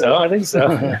think so.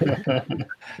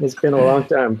 It's been a long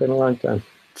time.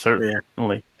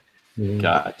 Certainly.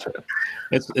 Gotcha.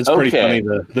 It's pretty funny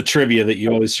the trivia that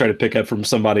you always try to pick up from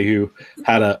somebody who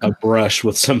had a brush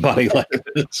with somebody like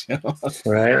this. You know?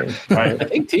 Right. I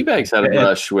think T-Bag's had a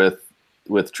brush with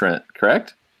Trent,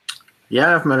 correct?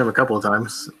 Yeah, I've met him a couple of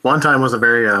times. One time was a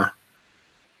very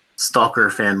stalker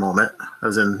fan moment. I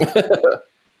was in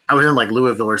like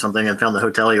Louisville or something and found the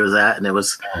hotel he was at, and it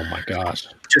was, oh my gosh,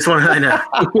 just one. I know.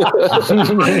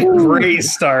 Great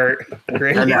start.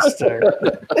 Great start.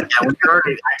 Yeah, when you're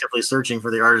already actively searching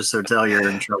for the artist hotel, you're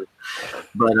in trouble.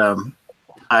 But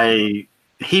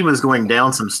he was going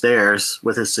down some stairs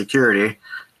with his security,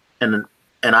 and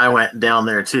I went down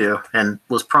there too, and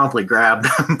was promptly grabbed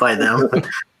by them.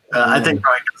 I think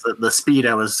probably because of the speed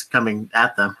I was coming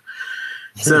at them.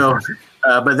 So,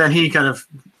 but then he kind of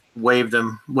waved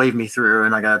me through,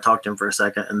 and I got to talk to him for a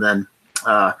second. And then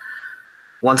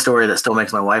one story that still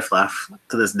makes my wife laugh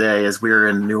to this day is we were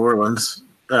in New Orleans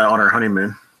on our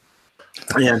honeymoon,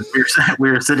 and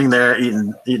we were sitting there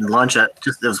eating lunch at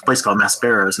there was a place called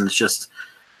Maspero's, and it's just,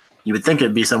 you would think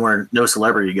it'd be somewhere no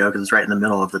celebrity go because it's right in the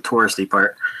middle of the touristy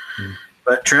part.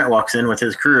 But Trent walks in with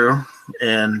his crew,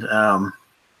 and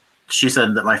she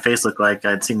said that my face looked like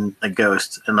I'd seen a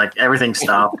ghost, and like everything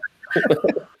stopped.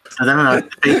 And then I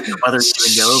didn't know whether to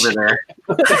even go over there.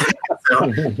 So,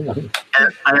 and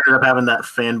I ended up having that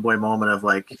fanboy moment of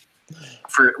like,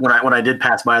 for when I did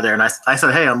pass by there, and I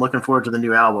said, "Hey, I'm looking forward to the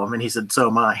new album," and he said, "So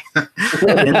am I."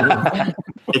 And,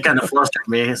 it kind of flustered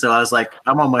me, so I was like,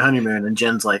 "I'm on my honeymoon," and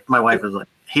Jen's like, my wife was like,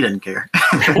 "He didn't care."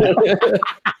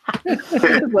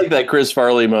 It's like that Chris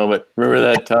Farley moment. Remember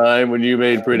that time when you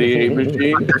made Pretty Hate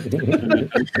Machine?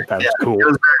 That was cool. It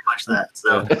was very much that.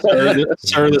 So,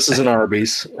 sir, this is an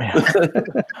Arby's.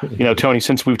 You know, Tony,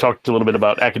 since we've talked a little bit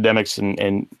about academics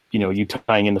and you know, you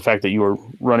tying in the fact that you were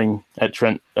running at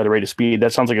Trent at a rate of speed,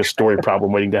 that sounds like a story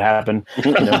problem waiting to happen.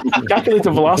 You know, calculate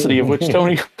the velocity of which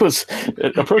Tony was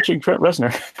approaching Trent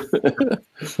Reznor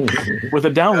with a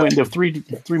downwind of 3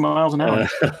 miles an hour.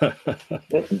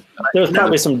 There's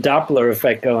probably some Doppler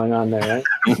effect going on there, right?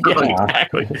 Yeah,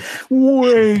 exactly.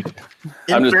 Wait.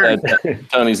 I'm just glad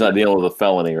Tony's not dealing with a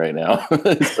felony right now,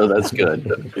 so that's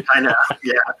good. I know.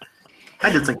 Yeah, I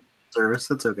did some service.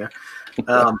 That's okay.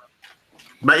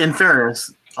 But in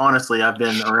fairness, honestly, I've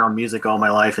been around music all my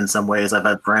life in some ways. I've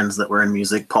had friends that were in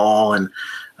music, Paul, and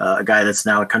a guy that's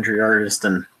now a country artist.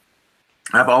 And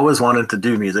I've always wanted to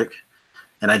do music,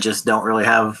 and I just don't really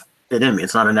have it in me.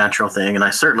 It's not a natural thing, and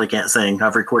I certainly can't sing.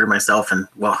 I've recorded myself, and,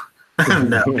 well,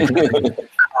 no.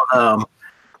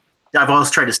 I've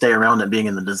always tried to stay around it being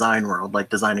in the design world, like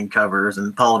designing covers,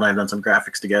 and Paul and I have done some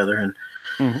graphics together.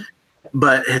 And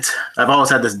But I've always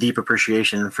had this deep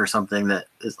appreciation for something that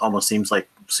almost seems like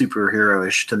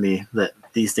superhero-ish to me, that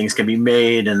these things can be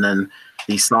made and then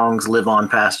these songs live on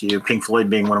past you. Pink Floyd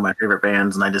being one of my favorite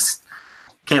bands, and I just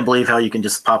can't believe how you can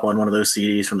just pop on one of those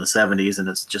CDs from the 70s and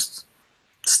it's just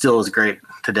still as great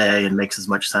today and makes as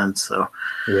much sense. So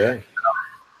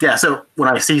yeah, so when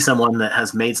I see someone that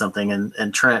has made something,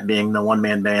 and Trent being the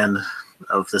one-man band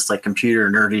of this like computer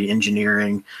nerdy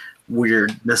engineering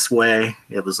weirdness way,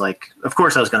 it was like, of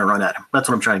course I was going to run at him. That's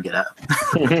what I'm trying to get at.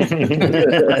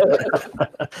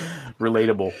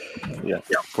 Relatable. Yeah,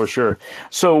 for sure.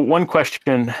 So one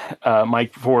question,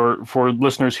 Mike, for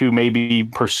listeners who may be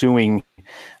pursuing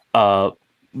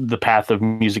the path of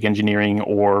music engineering,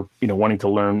 or, you know, wanting to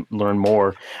learn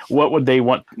more, what would they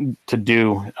want to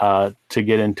do to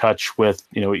get in touch with,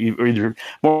 you know, either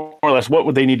more or less, what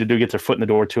would they need to do to get their foot in the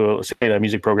door to say a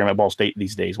music program at Ball State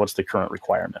these days? What's the current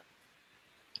requirement?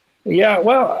 Yeah,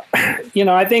 well, you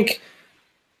know, I think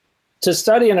to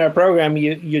study in our program,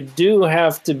 you do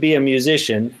have to be a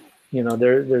musician. You know,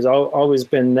 there's always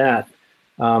been that.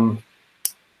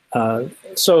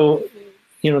 So,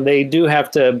 you know, they do have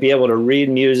to be able to read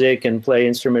music and play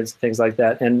instruments and things like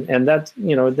that. And that,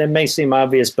 you know, that may seem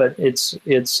obvious, but it's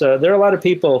there are a lot of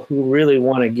people who really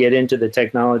want to get into the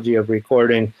technology of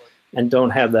recording and don't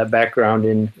have that background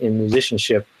in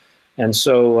musicianship. And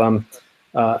so,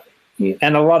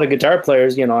 and a lot of guitar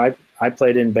players, you know, I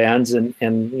played in bands and,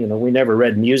 you know, we never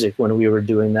read music when we were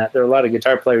doing that. There are a lot of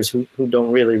guitar players who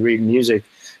don't really read music,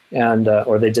 and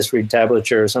or they just read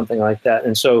tablature or something like that.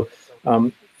 And so,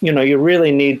 you know, you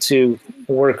really need to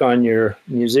work on your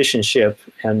musicianship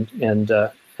and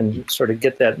sort of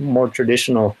get that more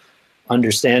traditional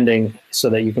understanding so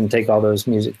that you can take all those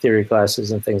music theory classes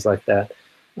and things like that.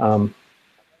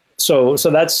 So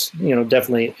that's, you know,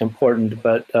 definitely important,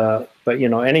 but you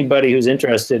know, anybody who's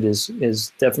interested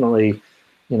is definitely,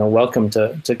 you know, welcome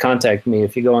to contact me.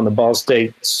 If you go on the Ball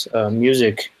State's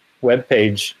music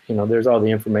webpage, you know, there's all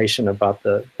the information about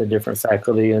the different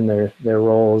faculty and their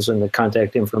roles and the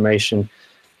contact information.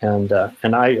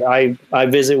 I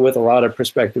visit with a lot of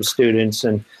prospective students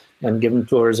and give them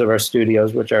tours of our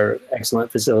studios, which are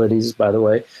excellent facilities, by the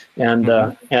way. And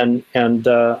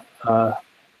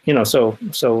so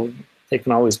they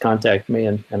can always contact me,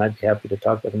 and I'd be happy to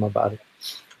talk with them about it.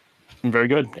 Very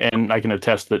good. And I can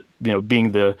attest that,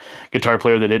 being the guitar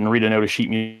player that didn't read a note of sheet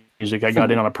music, I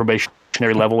got in on a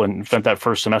probationary level and spent that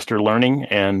first semester learning,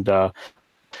 and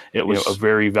it was a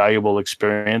very valuable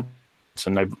experience.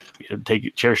 And I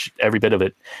cherish every bit of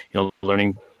it,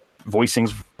 learning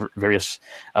voicings, various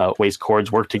ways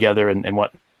chords work together and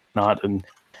whatnot. And,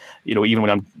 even when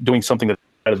I'm doing something that's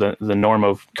out of the norm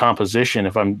of composition,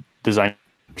 if I'm designing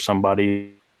for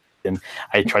somebody, and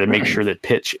I try to make sure that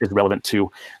pitch is relevant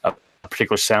to a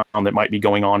particular sound that might be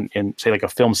going on in, say, like a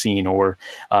film scene or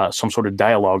some sort of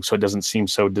dialogue, so it doesn't seem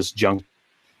so disjunct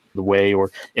the way, or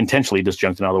intentionally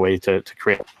disjunct another way to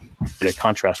create a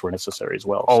contrast where necessary as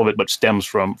well. All of it but stems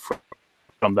from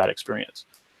that experience.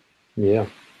 Yeah.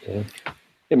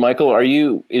 Hey, Michael,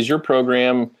 is your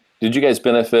program, did you guys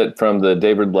benefit from the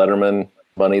David Letterman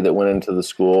money that went into the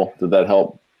school? Did that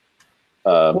help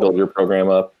build your program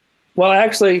up? Well,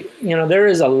 actually, there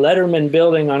is a Letterman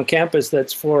building on campus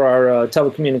that's for our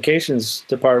telecommunications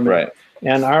department. Right.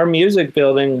 And our music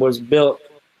building was built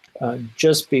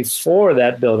just before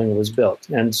that building was built.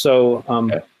 And so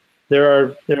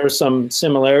there are some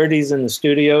similarities in the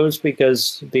studios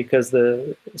because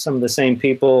some of the same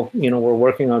people, were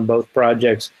working on both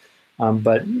projects.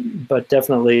 But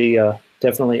definitely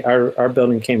our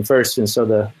building came first. And so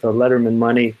the Letterman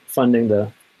money funding the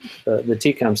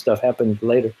TCOM stuff happened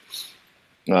later.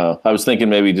 I was thinking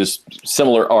maybe just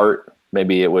similar art.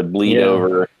 Maybe it would bleed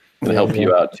over and help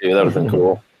you out too. That would have been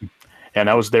cool. And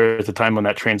I was there at the time when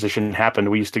that transition happened.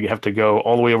 We used to have to go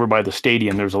all the way over by the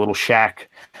stadium. There's a little shack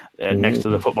next to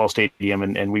the football stadium,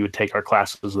 and we would take our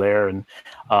classes there. And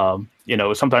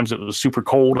sometimes it was super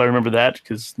cold. I remember that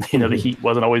because the heat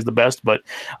wasn't always the best, but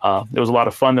it was a lot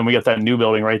of fun. Then we got that new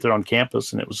building right there on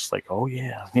campus, and it was just like, oh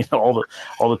yeah,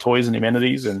 all the toys and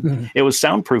amenities, and it was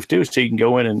soundproof too, so you can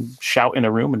go in and shout in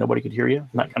a room and nobody could hear you, and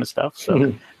that kind of stuff. So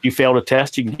if you failed a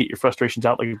test, you can get your frustrations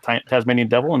out like a Tasmanian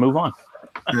devil and move on.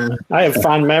 I have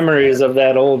fond memories of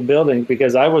that old building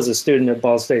because I was a student at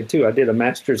Ball State too. I did a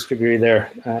master's degree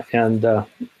there, and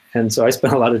so I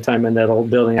spent a lot of time in that old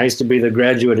building. I used to be the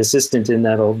graduate assistant in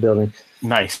that old building.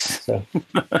 Nice. So,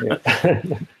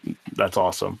 that's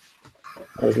awesome.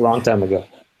 That was a long time ago.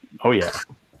 Oh yeah.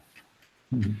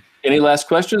 Any last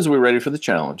questions? Are we ready for the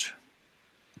challenge?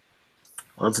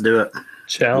 Let's do it.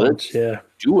 Challenge,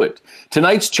 Do it.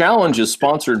 Tonight's challenge is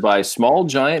sponsored by Small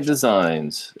Giant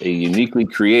Designs, a uniquely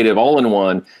creative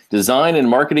all-in-one design and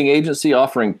marketing agency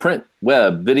offering print,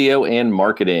 web, video, and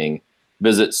marketing.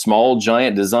 Visit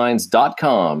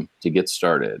smallgiantdesigns.com to get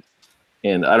started.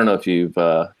 And I don't know if you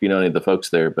know any of the folks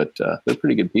there, but they're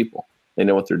pretty good people. They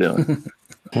know what they're doing.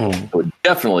 I would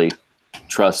definitely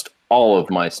trust all of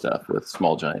my stuff with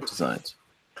Small Giant Designs.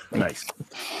 Nice.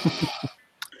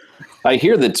 I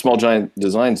hear that Small Giant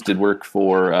Designs did work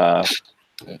for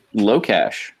Low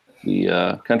Cash,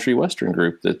 the country western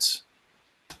group that's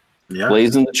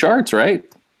blazing the charts, right?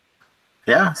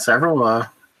 Yeah, several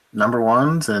number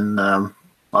ones and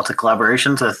lots of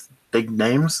collaborations with big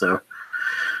names. So,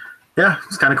 yeah,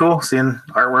 it's kind of cool seeing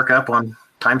artwork up on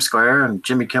Times Square and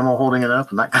Jimmy Kimmel holding it up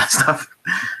and that kind of stuff.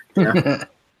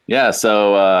 Yeah.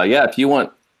 So, if you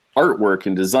want artwork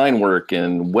and design work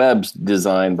and webs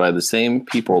designed by the same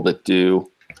people that do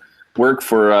work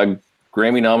for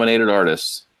Grammy-nominated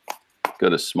artists, go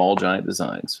to Small Giant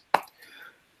Designs.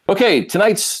 Okay,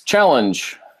 tonight's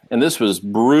challenge, and this was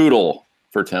brutal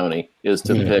for Tony, is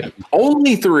to pick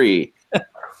only three.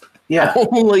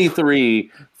 Only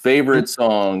three favorite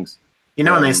songs. You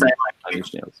know when they say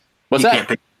what's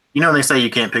that? When they say you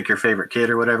can't pick your favorite kid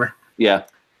or whatever? Yeah.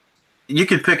 You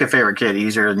could pick a favorite kid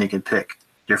easier than you could pick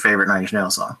your favorite Nine Inch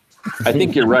Nails song. I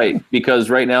think you're right, because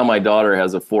right now my daughter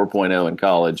has a 4.0 in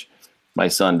college. My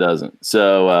son doesn't.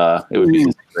 So it would be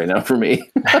easy right now for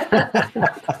me.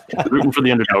 Rooting for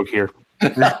the underdog here.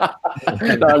 No,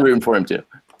 I'm rooting for him too.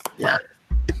 Yeah.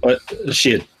 But is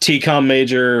she a TCOM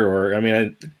major,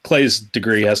 or Clay's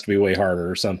degree has to be way harder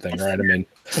or something, right?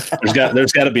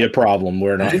 There's got to be a problem.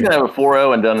 We're not. She's gonna have a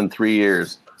 4.0 and done in 3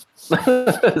 years.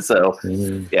 So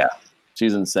yeah,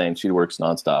 she's insane. She works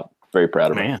nonstop. Very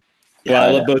proud of her. Yeah,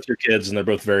 I love both your kids, and they're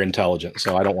both very intelligent.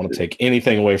 So I don't want to take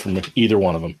anything away from either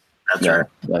one of them. That's right.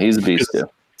 No, he's a beast too.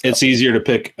 It's easier to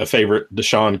pick a favorite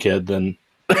Deshaun kid than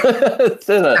Nice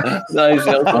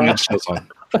song.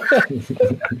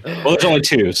 Well, there's only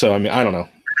two, so I don't know.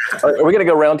 Are we gonna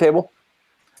go round table?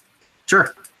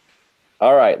 Sure.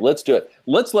 All right, let's do it.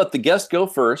 Let's let the guest go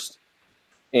first,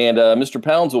 And Mr.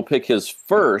 Pounds will pick his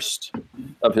first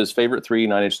of his favorite 3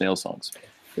 Nine Inch Nails songs.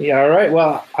 Yeah, all right.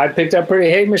 Well, I picked up Pretty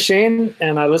Hate Machine,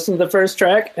 and I listened to the first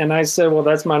track, and I said, well,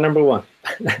 that's my number one.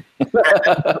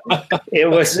 It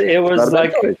was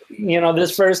like,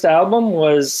 this first album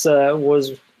was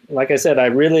like I said, I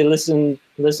really listened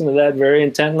to that very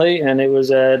intently, and it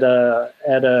was at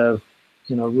a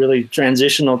really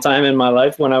transitional time in my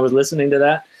life when I was listening to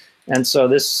that. And so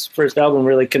this first album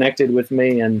really connected with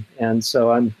me, and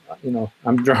so I'm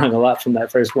drawing a lot from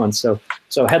that first one. So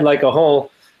Head Like a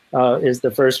Hole is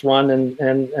the first one,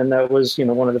 and that was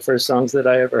one of the first songs that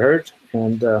I ever heard,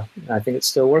 and I think it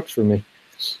still works for me.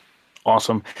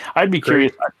 Awesome. I'd be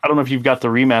curious. I don't know if you've got the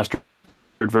remastered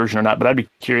version or not, but I'd be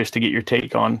curious to get your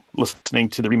take on listening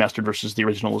to the remastered versus the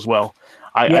original as well.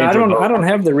 I don't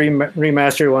have the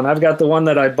remastered one. I've got the one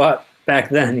that I bought back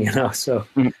then. So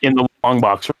in the long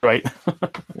box, right?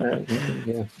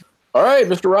 Yeah. All right,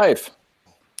 Mr. Rife.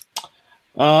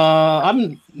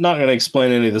 I'm not going to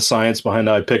explain any of the science behind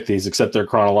how I picked these, except they're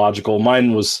chronological.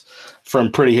 Mine was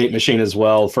from Pretty Hate Machine as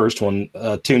well. First one,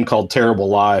 a tune called Terrible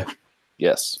Lie.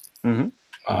 Yes. Mm-hmm.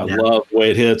 I love the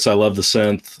way it hits. I love the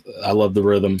synth. I love the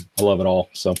rhythm. I love it all.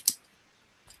 So,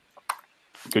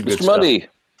 good Mr. Mundy.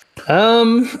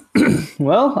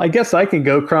 Well, I guess I can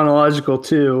go chronological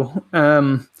too.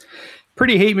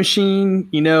 Pretty Hate Machine,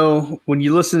 when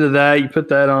you listen to that, you put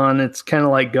that on, it's kind of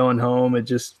like going home. It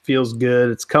just feels good.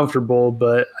 It's comfortable,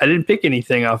 but I didn't pick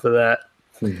anything off of that.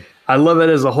 I love it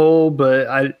as a whole, but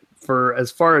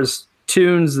as far as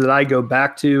tunes that I go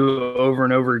back to over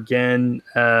and over again,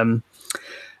 I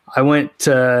had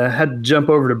to jump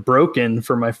over to Broken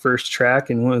for my first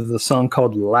track, and went with a song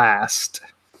called Last.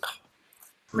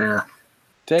 Yeah.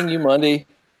 Dang you, Mundy.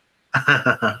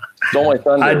 Stole my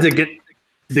thunder.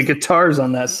 The guitars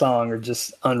on that song are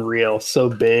just unreal. So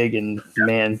big and,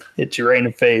 man, hit you right in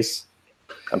the face.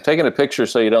 I'm taking a picture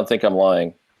so you don't think I'm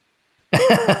lying.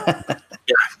 Yeah.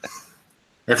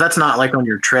 If that's not like on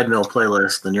your treadmill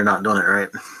playlist, then you're not doing it right.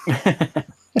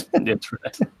 That's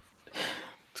right.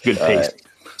 It's good taste. Right.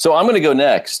 So I'm going to go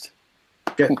next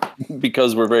Okay.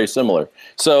 because we're very similar.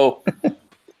 So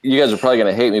you guys are probably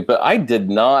going to hate me, but I did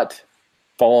not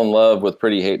fall in love with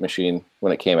Pretty Hate Machine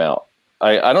when it came out.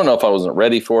 I don't know if I wasn't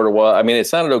ready for it or what. I mean, it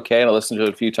sounded okay, and I listened to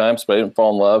it a few times, but I didn't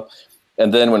fall in love.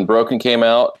 And then when Broken came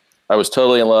out, I was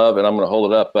totally in love, and I'm going to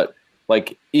hold it up. But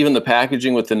like even the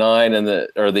packaging with the 9 and the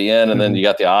N, and then you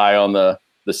got the I on the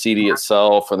CD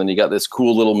itself, and then you got this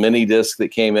cool little mini disc that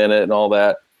came in it and all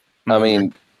that. I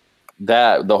mean,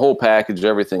 the whole package,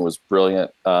 everything was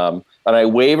brilliant. And I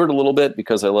wavered a little bit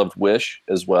because I loved Wish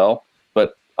as well,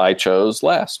 but I chose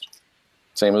Last,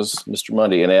 same as Mr.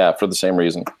 Mundy, and yeah, for the same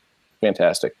reason.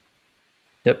 Fantastic.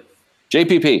 Yep.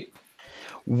 JPP.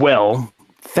 Well,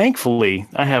 thankfully,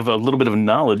 I have a little bit of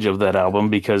knowledge of that album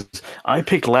because I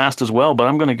picked Last as well, but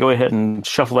I'm going to go ahead and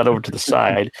shuffle that over to the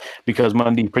side because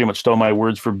Mundy pretty much stole my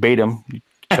words verbatim.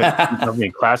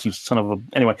 In class, you son of a...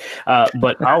 Anyway,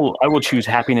 but I will choose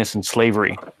Happiness and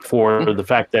Slavery for the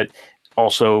fact that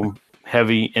also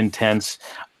heavy, intense,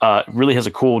 really has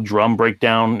a cool drum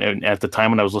breakdown. And at the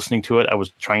time when I was listening to it, I was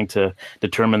trying to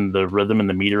determine the rhythm and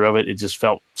the meter of it. It just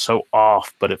felt so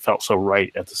off, but it felt so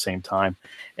right at the same time.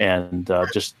 And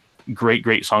just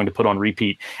great song to put on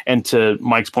repeat. And to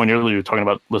Mike's point earlier, talking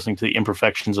about listening to the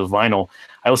imperfections of vinyl,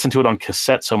 I listened to it on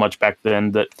cassette so much back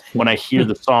then that when I hear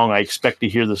the song, I expect to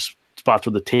hear the spots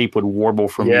where the tape would warble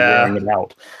from me wearing it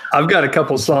out. I've got a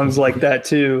couple songs like that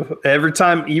too. Every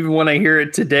time, even when I hear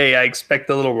it today, I expect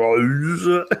a little.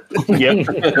 Yep.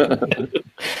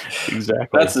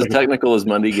 Exactly. That's as technical as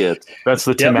Mundy gets. That's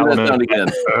the Tim Allen again.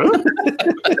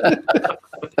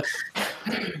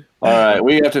 All right,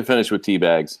 we have to finish with tea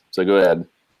bags. So go ahead.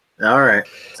 All right.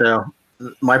 So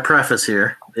my preface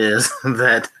here is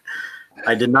that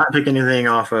I did not pick anything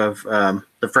off of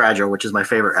The Fragile, which is my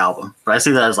favorite album. But I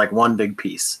see that as like one big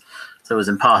piece. So it was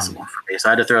impossible for me. So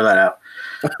I had to throw that out.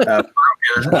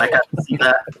 Broken, I got to see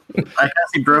that. I got to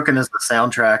see Broken as the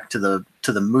soundtrack to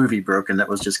the movie Broken that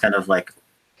was just kind of like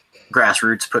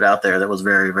grassroots put out there that was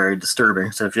very, very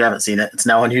disturbing. So if you haven't seen it, it's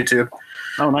now on YouTube.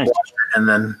 Oh, nice. And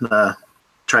then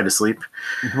try to sleep.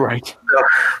 Right. So,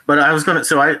 but I was going to,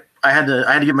 so I had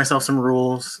to give myself some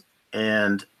rules,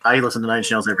 and I listen to Nine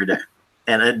Inch Nails every day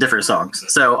and different songs.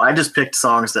 So I just picked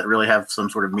songs that really have some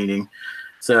sort of meaning.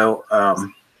 So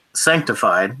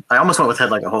Sanctified, I almost went with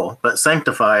Head Like a Hole, but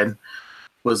Sanctified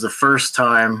was the first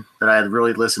time that I had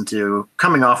really listened to,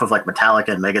 coming off of like Metallica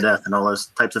and Megadeth and all those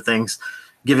types of things,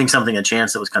 giving something a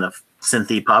chance that was kind of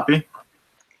synthy poppy.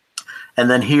 And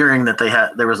then hearing that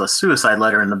there was a suicide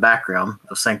letter in the background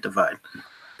of Sanctified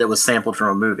that was sampled from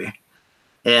a movie.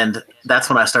 And that's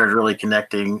when I started really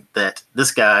connecting that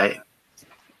this guy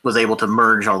was able to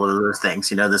merge all of those things,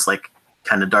 this like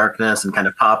kind of darkness and kind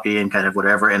of poppy and kind of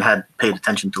whatever, and had paid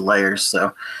attention to layers.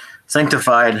 So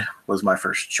Sanctified was my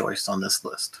first choice on this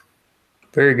list.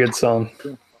 Very good song.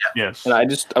 Yes. And I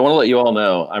want to let you all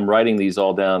know, I'm writing these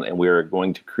all down, and we're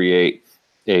going to create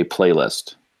a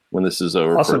playlist when this is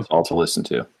over for us all to listen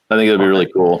to. I think it'll be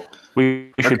really cool.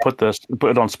 We should put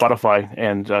it on Spotify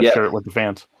and share it with the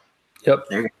fans. Yep.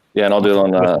 Yeah, and I'll do it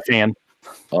on fan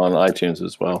on iTunes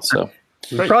as well. So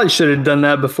we probably should have done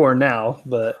that before now,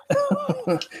 but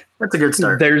that's a good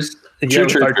start. There's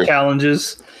our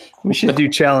challenges. We should do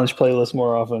challenge playlists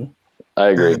more often. I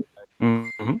agree.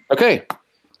 Mm-hmm. Okay,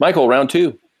 Michael, round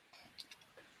 2.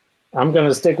 I'm going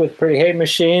to stick with Pretty Hate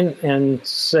Machine and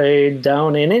say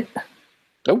Down in It.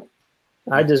 Oh.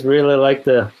 I just really like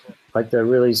the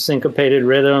really syncopated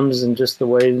rhythms and just the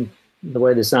way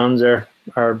the sounds are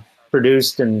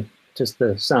produced, and just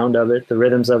the sound of it, the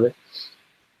rhythms of it.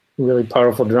 Really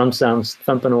powerful drum sounds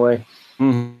thumping away.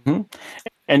 Mm-hmm.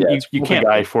 And you can't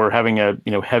die for having a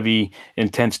heavy,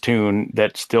 intense tune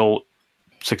that still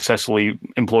successfully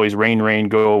employs rain, rain,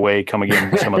 go away, come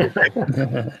again. Some other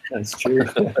thing. That's true.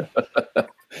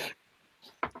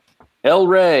 El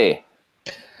Rey.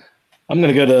 I'm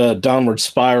going to go to Downward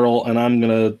Spiral, and I'm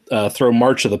going to throw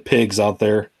March of the Pigs out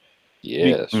there.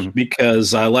 Yes.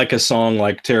 Because I like a song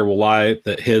like Terrible Lie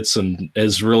that hits and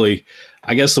is really,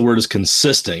 I guess the word is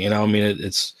consistent. I mean,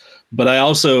 it's, but I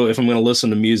also, if I'm going to listen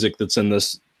to music that's in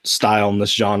this style, in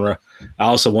this genre, I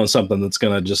also want something that's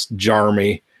going to just jar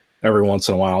me every once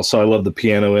in a while. So I love the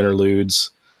piano interludes.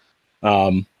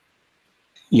 Some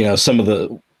of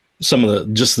the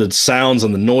just the sounds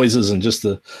and the noises and just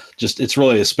it's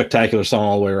really a spectacular song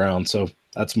all the way around. So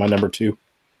that's my number 2.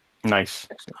 Nice.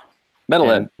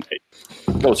 Metalhead.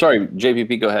 Oh, sorry,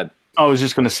 JPP, go ahead. I was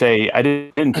just going to say, I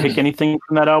didn't pick anything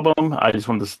from that album. I just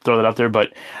wanted to throw that out there.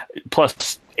 But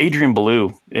plus, Adrian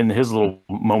Belew in his little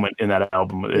moment in that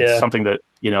album, it's something that,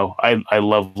 I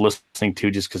love listening to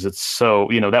just because it's so,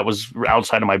 that was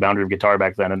outside of my boundary of guitar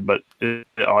back then. But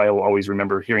I always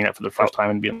remember hearing that for the first time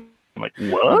and being like,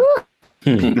 what?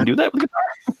 You can do that with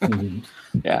guitar?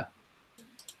 Yeah.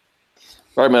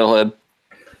 All right, Metalhead.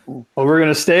 Well, we're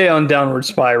going to stay on Downward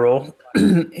Spiral.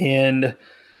 And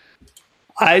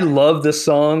I love this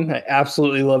song. I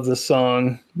absolutely love this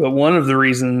song. But one of the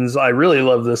reasons I really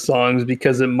love this song is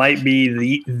because it might be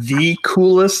the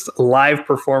coolest live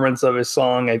performance of a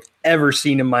song I've ever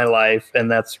seen in my life, and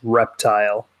that's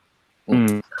Reptile.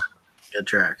 Good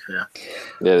track, yeah.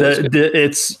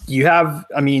 It's you have,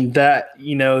 I mean, that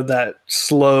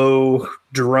slow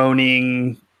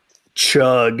droning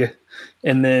chug,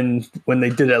 and then when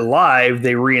they did it live,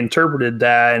 they reinterpreted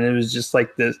that, and it was just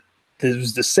like this. It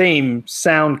was the same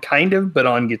sound, kind of, but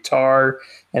on guitar,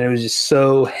 and it was just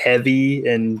so heavy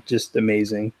and just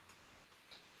amazing.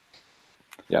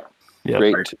 Yeah.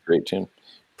 Great tune.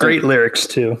 Great lyrics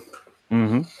too.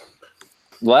 Mm-hmm.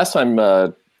 Last time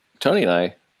Tony and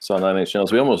I saw Nine Inch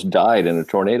Nails, we almost died in a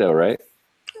tornado, right?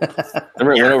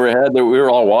 Remember it went overhead? We were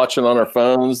all watching on our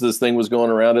phones. This thing was going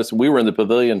around us. We were in the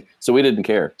pavilion, so we didn't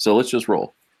care. So let's just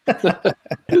roll.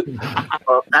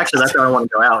 Well, actually, that's how I want to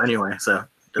go out anyway. So,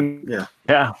 yeah.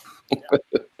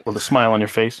 With a smile on your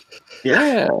face.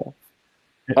 Yeah. All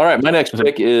right, my next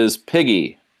pick is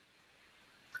Piggy.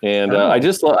 And I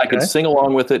could sing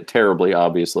along with it terribly,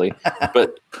 obviously.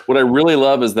 But what I really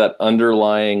love is that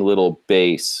underlying little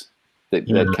bass that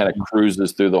kind of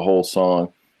cruises through the whole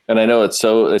song. And I know it's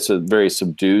a very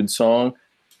subdued song.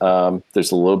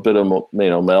 There's a little bit of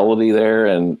melody there,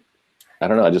 and I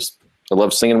don't know. I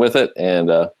love singing with it, and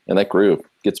that groove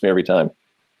gets me every time.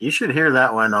 You should hear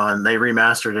that one they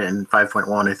remastered it in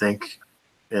 5.1, I think,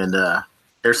 and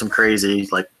there's some crazy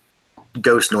like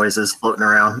ghost noises floating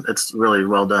around. It's really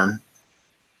well done.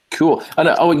 Cool.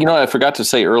 I forgot to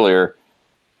say earlier.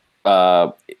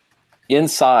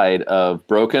 Inside of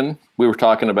Broken, we were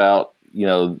talking about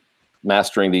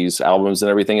mastering these albums and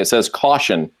everything. It says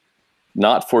caution,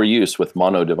 not for use with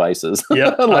mono devices.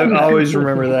 Yeah, I always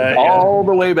remember that. All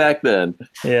the way back then.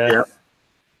 Yeah. Yep.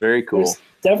 Very cool. There's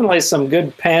definitely some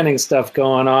good panning stuff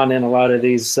going on in a lot of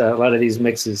these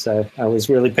mixes. I was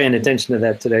really paying attention to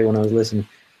that today when I was listening.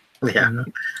 Yeah.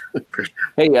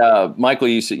 Hey, Michael,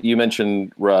 you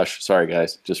mentioned Rush. Sorry,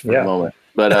 guys, just for a moment.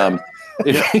 But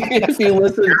if you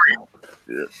listen,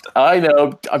 I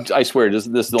know. I swear, this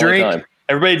is the only time.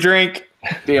 Everybody drink.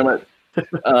 Damn it.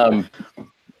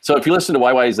 So if you listen to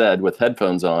YYZ with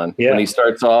headphones on, when he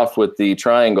starts off with the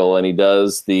triangle and he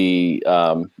does the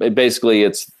basically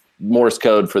it's Morse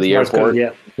code for the airport.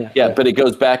 Code, yeah, but it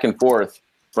goes back and forth.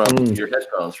 from your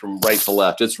headphones from right to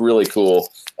left. It's really cool.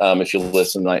 If you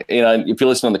listen, if you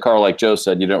listen on the car, like Joe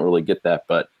said, you don't really get that,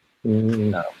 but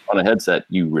on a headset,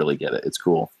 you really get it. It's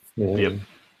cool. Yep.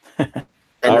 All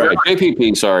right,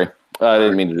 JPP. Sorry, I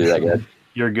didn't mean to do that yet.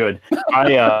 You're good.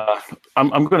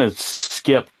 I'm going to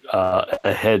skip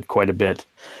ahead quite a bit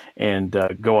and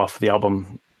go off the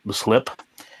album The Slip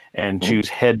and choose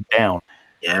Head Down.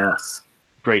 Yes.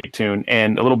 Great tune.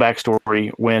 And a little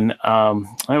backstory. When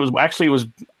it was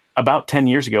about 10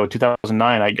 years ago,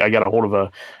 2009, I got a hold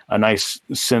of a nice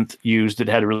synth used that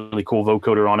had a really cool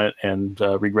vocoder on it, and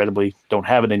regrettably don't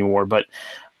have it anymore. But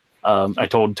I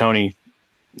told Tony,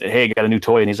 hey, I got a new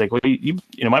toy. And he's like, well, you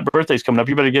know, my birthday's coming up.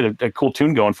 You better get a cool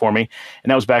tune going for me.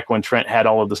 And that was back when Trent had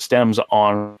all of the stems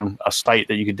on a site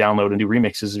that you could download and do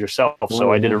remixes yourself.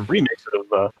 So I did a remix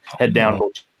of Head Down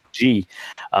G,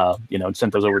 and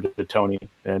sent those over to Tony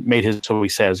and made his, so he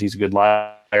says he's a good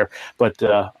liar. But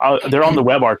they're on the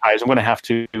web archives. I'm going to have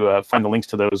to find the links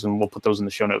to those, and we'll put those in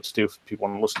the show notes too if people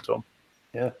want to listen to them.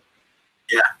 Yeah,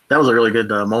 that was a really good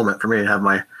moment for me to have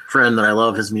my friend that I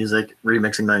love his music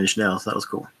remixing Nine Inch Nails. That was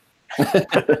cool.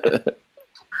 A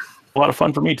lot of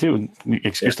fun for me too.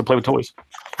 Excuse to play with toys.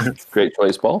 Great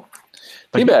choice, Paul.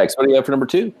 T-Bags, what do you have for number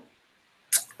 2?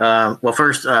 Well,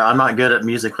 first, I'm not good at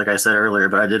music, like I said earlier,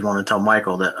 but I did want to tell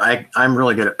Michael that I'm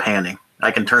really good at panning.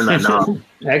 I can turn that knob.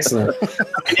 Excellent.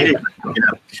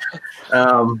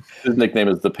 His nickname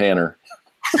is the Panner.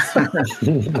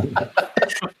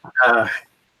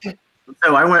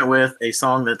 So I went with a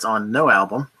song that's on no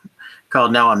album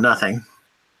called Now I'm Nothing.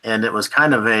 And it was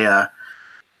kind of a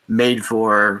made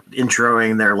for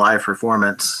introing their live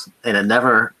performance. And it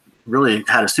never really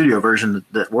had a studio version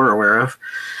that we're aware of.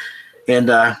 And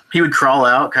he would crawl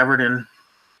out covered in,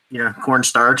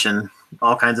 cornstarch and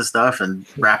all kinds of stuff and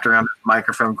wrapped around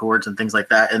microphone cords and things like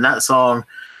that. And that song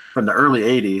from the early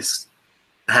 80s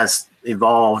has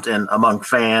evolved and among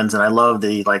fans, and I love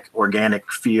the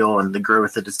organic feel and the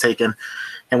growth that it's taken.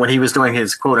 And when he was doing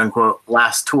his quote unquote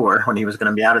last tour, when he was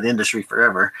going to be out of the industry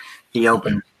forever, he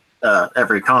opened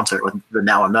every concert with the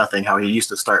Now I'm Nothing, how he used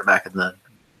to start back in the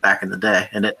day.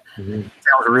 And it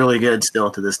sounds really good still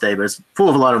to this day, but it's full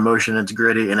of a lot of emotion. It's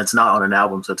gritty, and it's not on an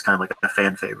album, so it's kind of like a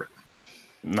fan favorite.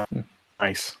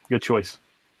 Nice, good choice.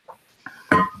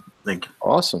 Thank you.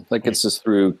 Awesome. That gets us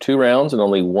through 2 rounds and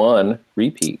only 1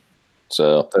 repeat.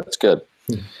 So that's good.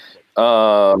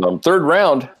 Third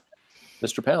round,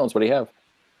 Mr. Pounds, what do you have?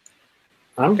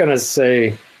 I'm going to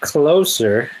say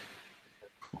Closer.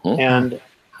 And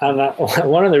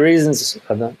one of the reasons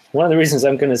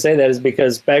I'm going to say that is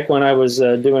because back when I was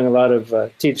doing a lot of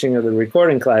teaching of the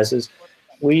recording classes,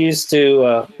 we used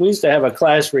to have a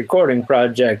class recording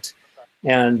project,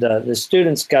 and the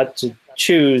students got to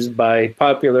choose by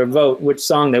popular vote which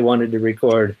song they wanted to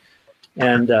record,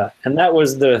 and that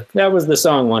was the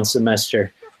song one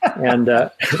semester, and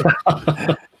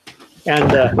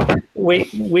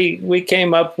we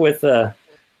came up with a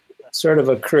sort of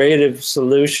a creative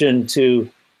solution to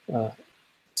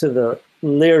the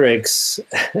lyrics.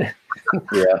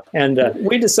 Yeah. And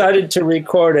we decided to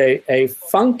record a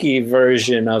funky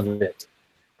version of it.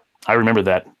 I remember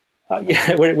that.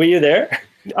 Yeah, were you there?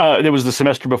 It was the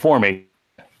semester before me.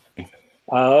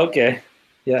 Okay.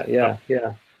 Yeah.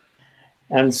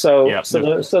 And so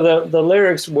the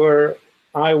lyrics were,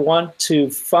 "I want to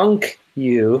funk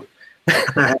you,"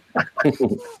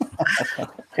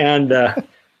 and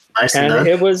nice and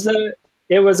it was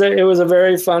a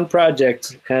very fun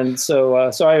project, and so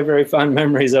I have very fond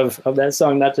memories of that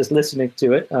song. Not just listening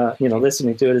to it,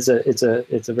 listening to it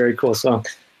it's a very cool song,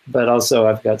 but also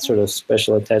I've got sort of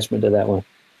special attachment to that one.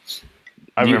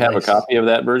 Do you have a copy of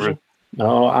that version?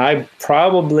 No, I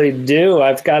probably do.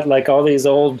 I've got all these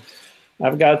old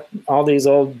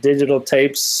digital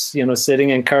tapes, sitting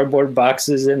in cardboard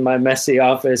boxes in my messy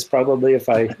office. Probably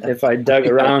if I dug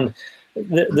around.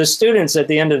 The students at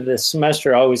the end of the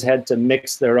semester always had to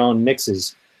mix their own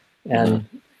mixes, and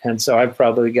so I've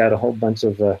probably got a whole bunch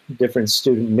of different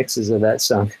student mixes of that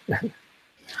song.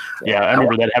 Yeah, I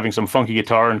remember that having some funky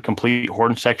guitar and complete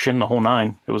horn section, the whole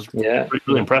 9. It was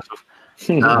really impressive.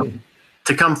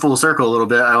 To come full circle a little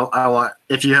bit, I want,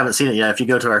 if you haven't seen it yet, if you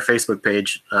go to our Facebook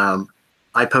page,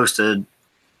 I posted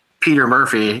Peter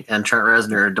Murphy and Trent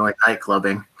Reznor doing night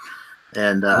clubbing,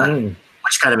 and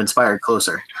which kind of inspired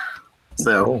Closer.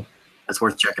 So it's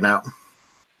worth checking out.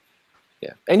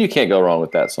 Yeah, and you can't go wrong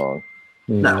with that song.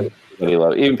 No,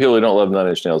 even people who don't love Nine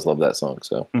Inch Nails love that song.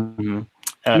 So,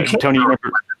 Tony,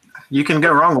 you can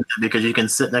go wrong with it because you can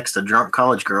sit next to drunk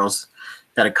college girls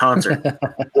at a concert.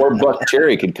 Or Buck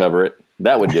Cherry could cover it.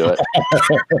 That would do it.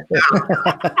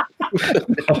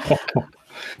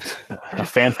 A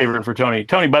fan favorite for Tony.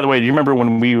 Tony, by the way, do you remember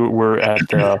when we were at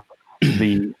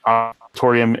the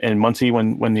auditorium in Muncie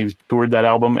when he toured that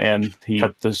album and he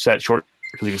cut the set short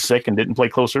because he was sick and didn't play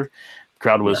Closer? The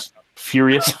crowd was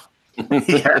furious.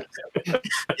 Yeah,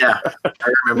 I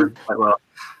remember quite well.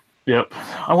 Yep.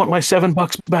 I want my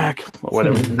 $7 back. Or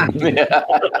whatever.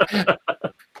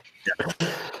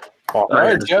 All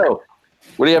right, Joe.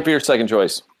 What do you have for your second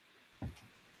choice?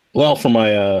 Well, for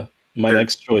my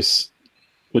next choice,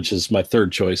 which is my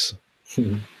third choice.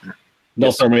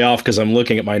 Don't throw me off because I'm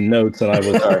looking at my notes and I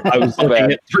was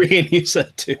looking at 3 and you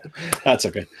said 2. That's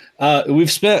okay.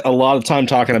 We've spent a lot of time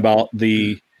talking about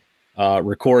the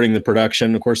recording, the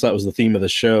production. Of course, that was the theme of the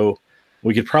show.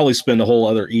 We could probably spend a whole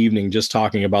other evening just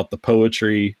talking about the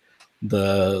poetry,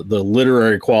 the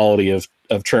literary quality of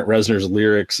Trent Reznor's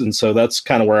lyrics, and so that's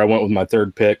kind of where I went with my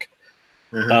third pick.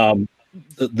 The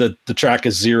track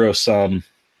is Zero Sum.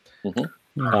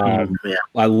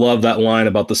 I love that line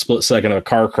about the split second of a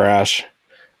car crash.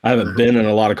 I haven't been in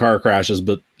a lot of car crashes,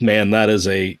 but man, that is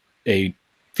a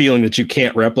feeling that you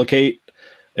can't replicate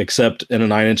except in a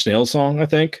Nine Inch Nails song, I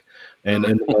think. And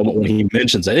in the moment when he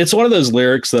mentions it, it's one of those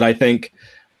lyrics that I think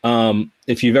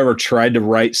if you've ever tried to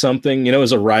write something,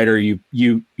 as a writer, you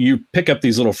pick up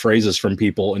these little phrases from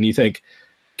people and you think,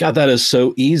 God, that is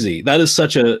so easy. That is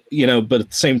such a, but at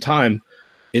the same time,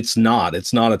 it's not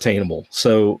attainable.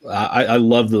 So I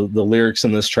love the lyrics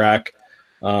in this track.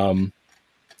 And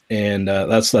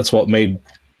that's what made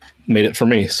it for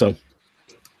me. So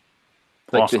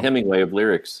like awesome. The Hemingway of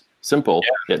lyrics, simple,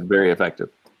 yet very effective.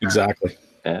 Exactly.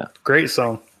 Yeah. Great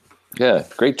song. Yeah.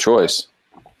 Great choice.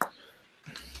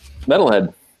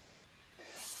 Metalhead.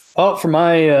 Oh, for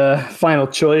my final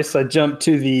choice, I jumped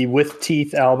to the With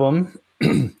Teeth album,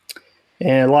 and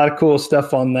a lot of cool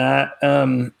stuff on that.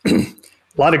 A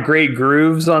lot of great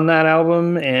grooves on that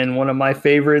album, and one of my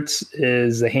favorites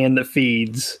is The Hand That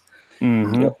Feeds.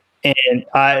 Mm-hmm. And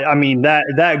I mean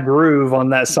that groove on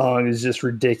that song is just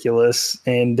ridiculous,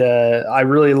 and I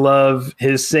really love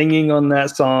his singing on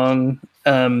that song.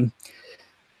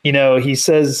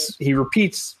 He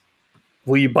repeats,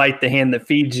 "Will you bite the hand that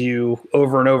feeds you?"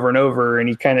 over and over and over, and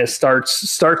he kind of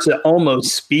starts at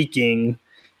almost speaking,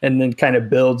 and then kind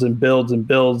of builds and builds and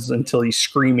builds until he's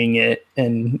screaming it,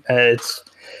 and it's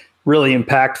really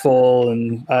impactful.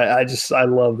 And I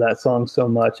love that song so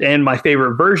much. And my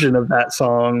favorite version of that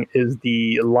song is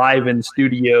the live in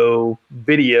studio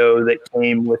video that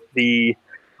came with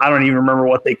I don't even remember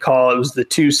what they call it. It was the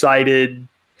 2-sided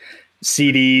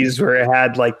CDs where it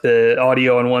had like the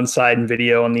audio on one side and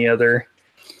video on the other.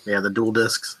 Yeah, the dual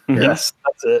discs. Mm-hmm. Yes,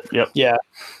 that's it. Yep. Yeah.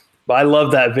 But I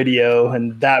love that video,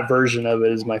 and that version of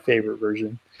it is my favorite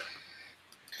version.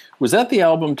 Was that the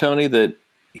album, Tony, that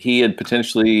he had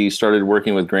potentially started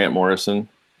working with Grant Morrison?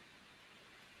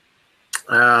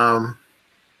 I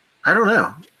don't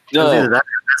know. No. It was either that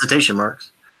or Hesitation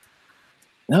Marks.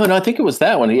 No, I think it was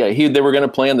that one. Yeah, they were going to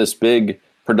plan this big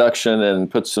production and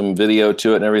put some video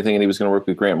to it and everything, and he was going to work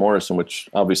with Grant Morrison, which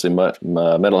obviously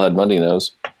Metalhead Monday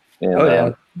knows.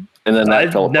 And, and then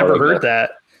that fell apart. I've never heard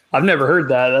that. I've never heard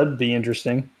that. That'd be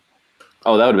interesting.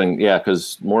 Oh, that would have been,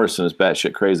 because Morrison is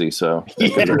batshit crazy, so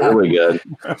that's really good.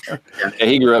 Yeah,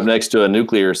 he grew up next to a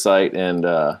nuclear site, and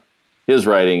his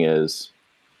writing is,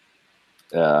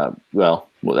 well,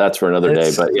 that's for another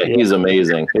day, but he's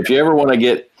amazing. If you ever want to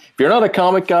if you're not a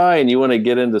comic guy and you want to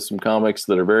get into some comics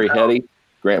that are very heady,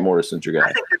 Grant Morrison's your guy.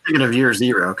 I think you're thinking of Year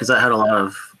Zero, because that had a lot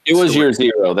of... It was Year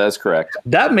Zero, that's correct.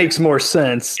 That makes more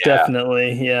sense,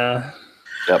 definitely, yeah.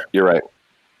 Yep, you're right.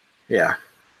 Yeah.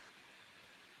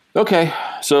 Okay,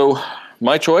 so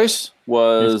my choice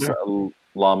was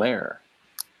La Mer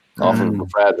off of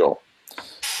Fragile.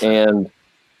 And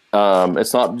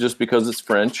it's not just because it's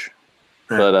French,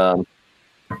 but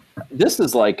this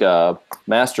is like a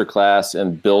masterclass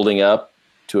in building up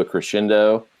to a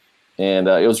crescendo. And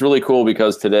it was really cool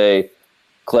because today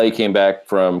Clay came back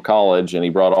from college and he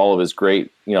brought all of his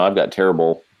great, I've got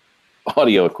terrible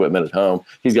audio equipment at home.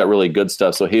 He's got really good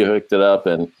stuff. So he hooked it up,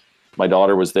 and my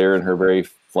daughter was there and her very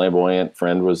flamboyant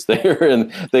friend was there, and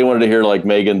they wanted to hear like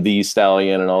Megan Thee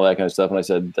Stallion and all that kind of stuff. And I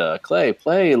said, Clay,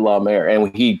 play La Mer.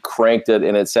 And he cranked it,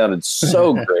 and it sounded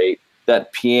so great.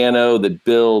 That piano that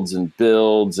builds and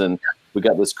builds, and we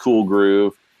got this cool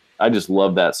groove. I just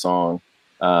love that song.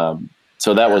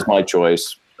 So that was my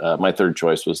choice. My third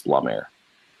choice was La Mer.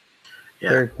 Yeah.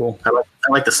 Very cool. I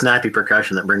like the snappy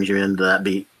percussion that brings you into that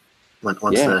beat. Is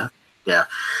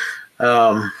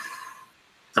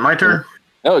it my turn?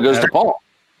 No, it goes to Paul.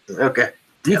 Okay.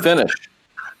 You finished.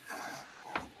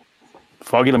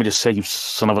 Foggy, let me just say, you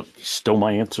son of a, you stole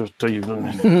my answer.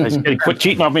 Quit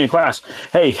cheating off me in class.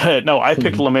 Hey, no, I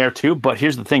picked Lemaire too, but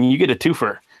here's the thing. You get a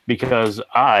twofer because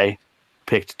I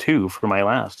picked 2 for my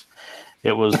last.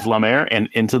 It was Lemaire and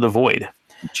Into the Void.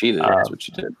 You cheated. That's what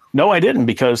you did. No, I didn't,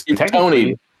 because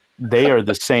technically they are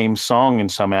the same song in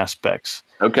some aspects.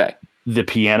 Okay. The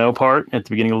piano part at the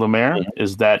beginning of Lemaire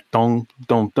is that dum,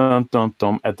 dum, dum, dum,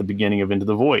 dum at the beginning of Into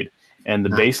the Void. And the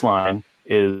bass line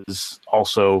is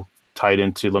also tied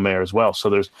into Lemaire as well. So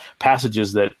there's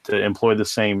passages that employ the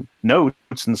same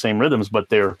notes and the same rhythms, but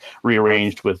they're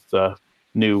rearranged with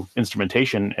new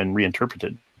instrumentation and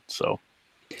reinterpreted. So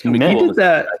he did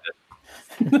that.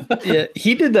 Yeah,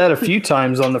 he did that a few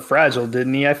times on the Fragile,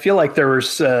 didn't he? I feel like there were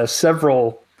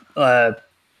several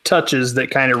touches that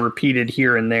kind of repeated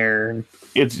here and there.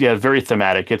 It's very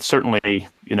thematic. It's certainly,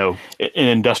 in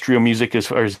industrial music, as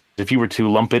far as if you were to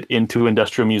lump it into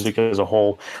industrial music as a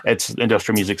whole,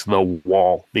 industrial music's The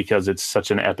Wall, because it's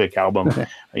such an epic album.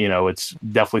 It's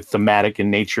definitely thematic in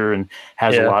nature and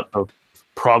has a lot of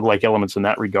prog-like elements in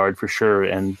that regard for sure.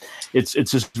 And it's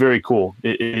just very cool.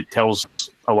 It tells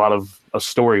a lot of a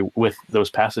story with those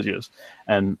passages.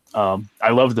 And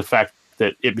I love the fact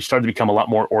that it started to become a lot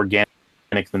more organic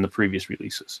than the previous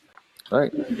releases. All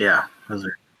right. Yeah.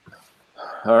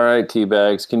 All right,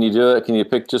 Teabags. Can you do it? Can you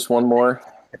pick just one more?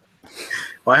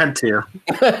 Well, I had 2.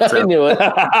 I knew it.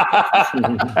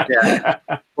 Yeah.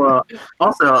 Well,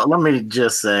 also, let me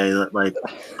just say that,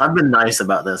 I've been nice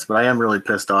about this, but I am really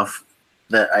pissed off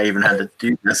that I even had to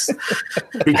do this,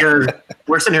 because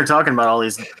we're sitting here talking about all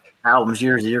these albums,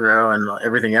 Year Zero and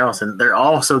everything else, and they're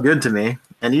all so good to me.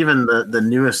 And even the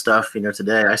newest stuff,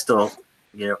 today, I still,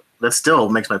 that still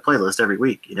makes my playlist every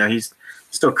week. He's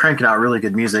still cranking out really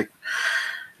good music.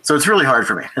 So it's really hard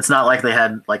for me. It's not like they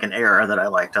had an era that I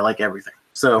liked. I like everything.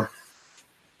 So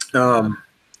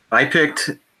I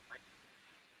picked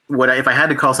if I had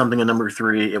to call something a number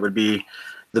 3, it would be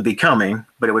The Becoming,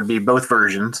 but it would be both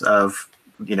versions of,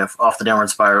 Off the Downward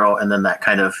Spiral, and then that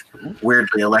kind of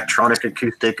weirdly electronic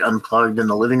acoustic unplugged in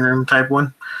the living room type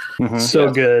one. Mm-hmm. So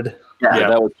good. Yeah,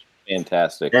 that was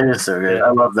fantastic. It is so good. Yeah.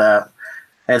 I love that.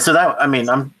 And so I'm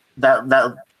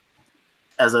that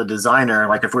as a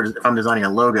designer, if I'm designing a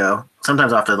logo,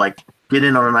 sometimes I have to get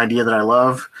in on an idea that I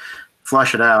love,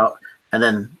 flush it out, and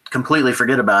then completely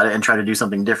forget about it and try to do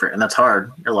something different. And that's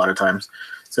hard a lot of times.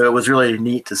 So it was really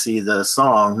neat to see the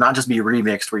song not just be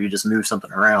remixed where you just move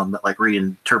something around, but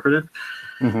reinterpreted.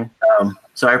 Mm-hmm.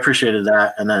 So I appreciated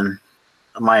that. And then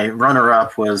my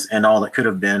runner-up was And All That Could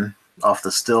Have Been off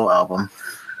the Still album.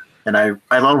 And I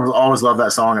always love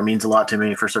that song. It means a lot to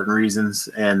me for certain reasons.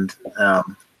 And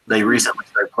they recently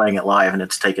started playing it live, and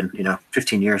it's taken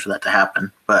 15 years for that to happen.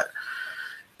 But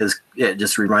it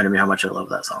just reminded me how much I love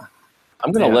that song.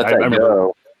 I'm going to let that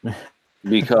go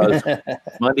because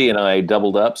Monday and I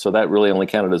doubled up, so that really only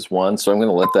counted as one. So I'm going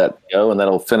to let that go, and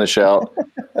that'll finish out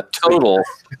a total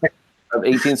of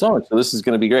 18 songs. So this is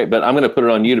going to be great. But I'm going to put it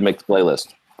on you to make the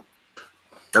playlist.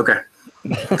 Okay.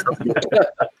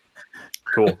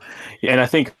 Cool. Yeah, and I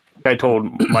think I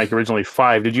told Mike originally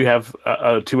 5. Did you have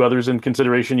 2 others in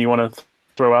consideration you want to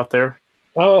throw out there?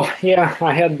 Oh yeah,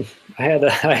 I had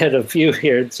a few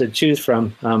here to choose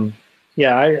from.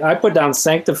 I put down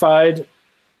Sanctified.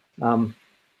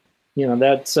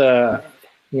 That's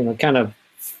kind of,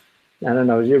 I don't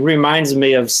know. It reminds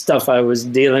me of stuff I was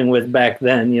dealing with back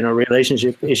then.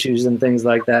 Relationship issues and things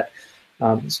like that.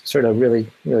 Sort of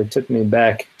really took me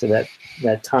back to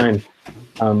that time.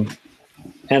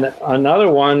 And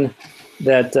another one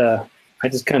that I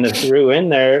just kind of threw in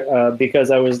there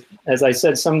because I was, as I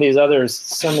said, some of these other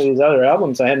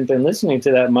albums I hadn't been listening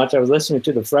to that much. I was listening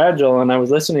to The Fragile, and I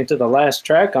was listening to the last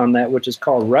track on that, which is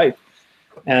called Ripe.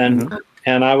 And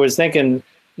I was thinking,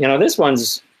 this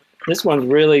one's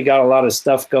really got a lot of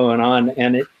stuff going on.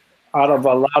 And out of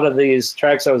a lot of these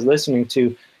tracks I was listening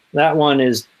to, that one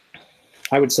is,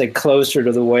 I would say, closer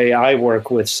to the way I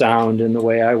work with sound and the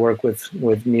way I work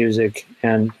with music,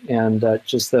 and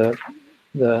just the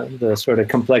sort of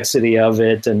complexity of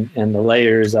it and the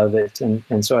layers of it,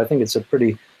 and so I think it's a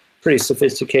pretty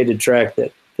sophisticated track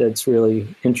that's really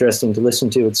interesting to listen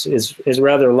to. It's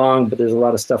rather long, but there's a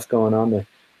lot of stuff going on there.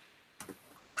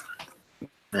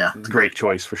 Yeah, great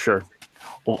choice for sure.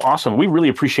 Well, awesome. We really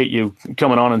appreciate you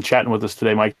coming on and chatting with us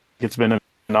today, Mike. It's been an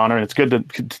honor, and it's good to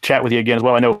chat with you again as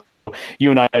well. I know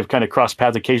you and I have kind of crossed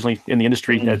paths occasionally in the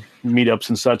industry at meetups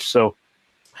and such. So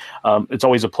it's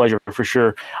always a pleasure for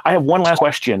sure. I have one last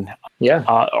question. Yeah.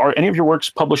 Are any of your works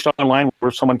published online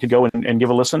where someone could go and give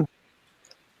a listen?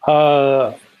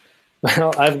 Well,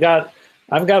 I've got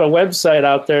a website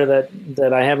out there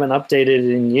that I haven't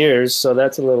updated in years, so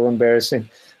that's a little embarrassing.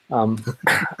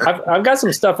 I've got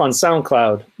some stuff on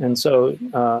SoundCloud, and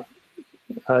so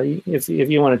if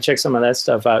you want to check some of that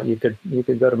stuff out, you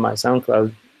could go to my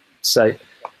SoundCloud site.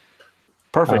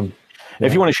 Perfect.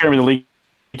 If you want to share me the link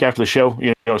after the show,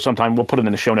 sometime we'll put it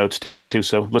in the show notes too,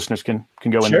 so listeners can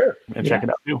go in and check it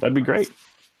out too. That'd be great.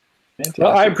 Fantastic.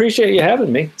 Well, I appreciate you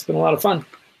having me. It's been a lot of fun.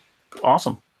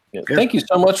 Awesome. Yeah, thank you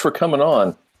so much for coming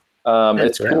on.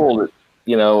 It's cool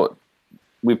that,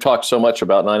 we've talked so much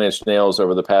about Nine Inch Nails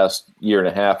over the past year and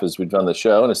a half as we've done the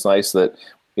show. And it's nice that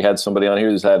we had somebody on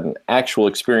here who's had an actual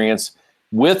experience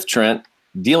with Trent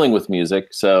dealing with music.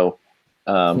 So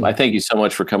I thank you so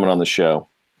much for coming on the show.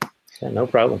 Yeah, no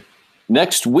problem.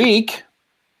 Next week,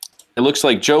 it looks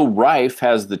like Joe Rife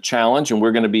has the challenge, and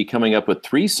we're going to be coming up with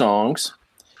 3 songs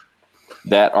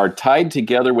that are tied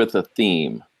together with a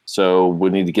theme. So we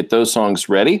need to get those songs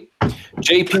ready.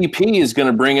 JPP is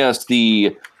going to bring us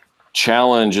the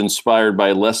challenge inspired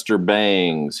by Lester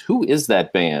Bangs. Who is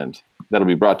that band? That'll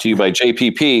be brought to you by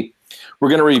JPP. We're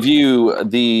going to review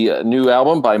the new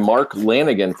album by Mark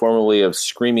Lanigan, formerly of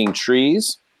Screaming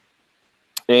Trees.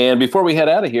 And before we head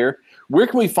out of here, where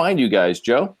can we find you guys,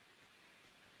 Joe?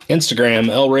 Instagram,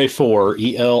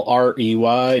 Elrey4,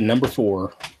 ELREY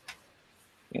 4.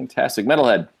 Fantastic.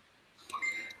 Metalhead.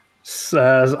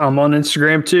 I'm on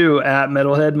Instagram too, at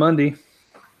Metalhead Monday.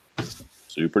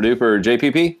 Super duper.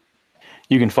 JPP?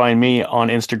 You can find me on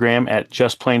Instagram at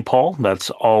Just Plain Paul. That's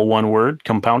all one word,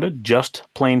 compounded, Just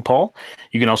Plain Paul.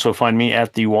 You can also find me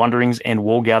at the Wanderings and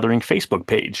Wool Gathering Facebook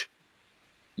page.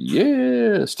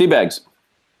 Yeah. Steve Bags.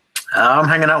 I'm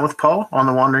hanging out with Paul on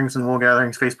the Wanderings and Wool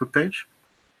Gatherings Facebook page.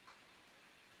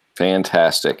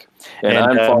 Fantastic. And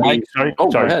I'm Mike, sorry. Go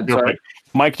ahead. Sorry.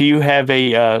 Mike, do you have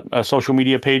a social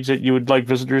media page that you would like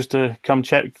visitors to come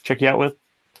check you out with?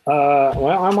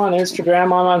 Well, I'm on Instagram.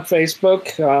 I'm on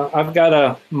Facebook. I've got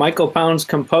a Michael Pounds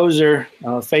Composer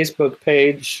Facebook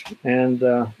page, and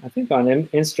I think on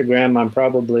Instagram I'm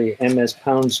probably MS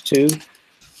Pounds 2.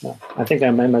 I think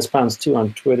I'm MS Pounds 2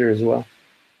 on Twitter as well.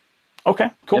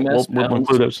 Okay, cool. We'll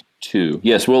include those. 2.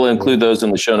 Yes, we'll include those in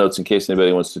the show notes in case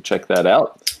anybody wants to check that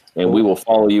out, and we will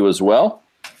follow you as well.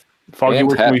 Foggy,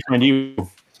 where can we find you?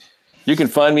 You can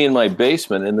find me in my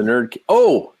basement in the nerd.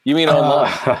 Oh, you mean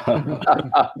online?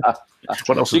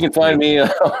 What else? You can find me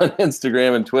on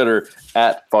Instagram and Twitter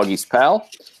at Foggy's Pal.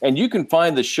 And you can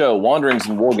find the show Wanderings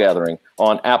and Wool Gathering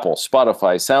on Apple,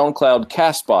 Spotify, SoundCloud,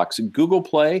 CastBox, Google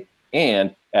Play,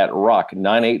 and at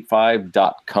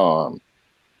rock985.com.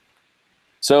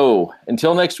 So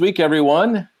until next week,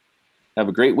 everyone, have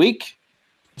a great week.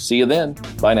 See you then.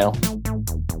 Bye now.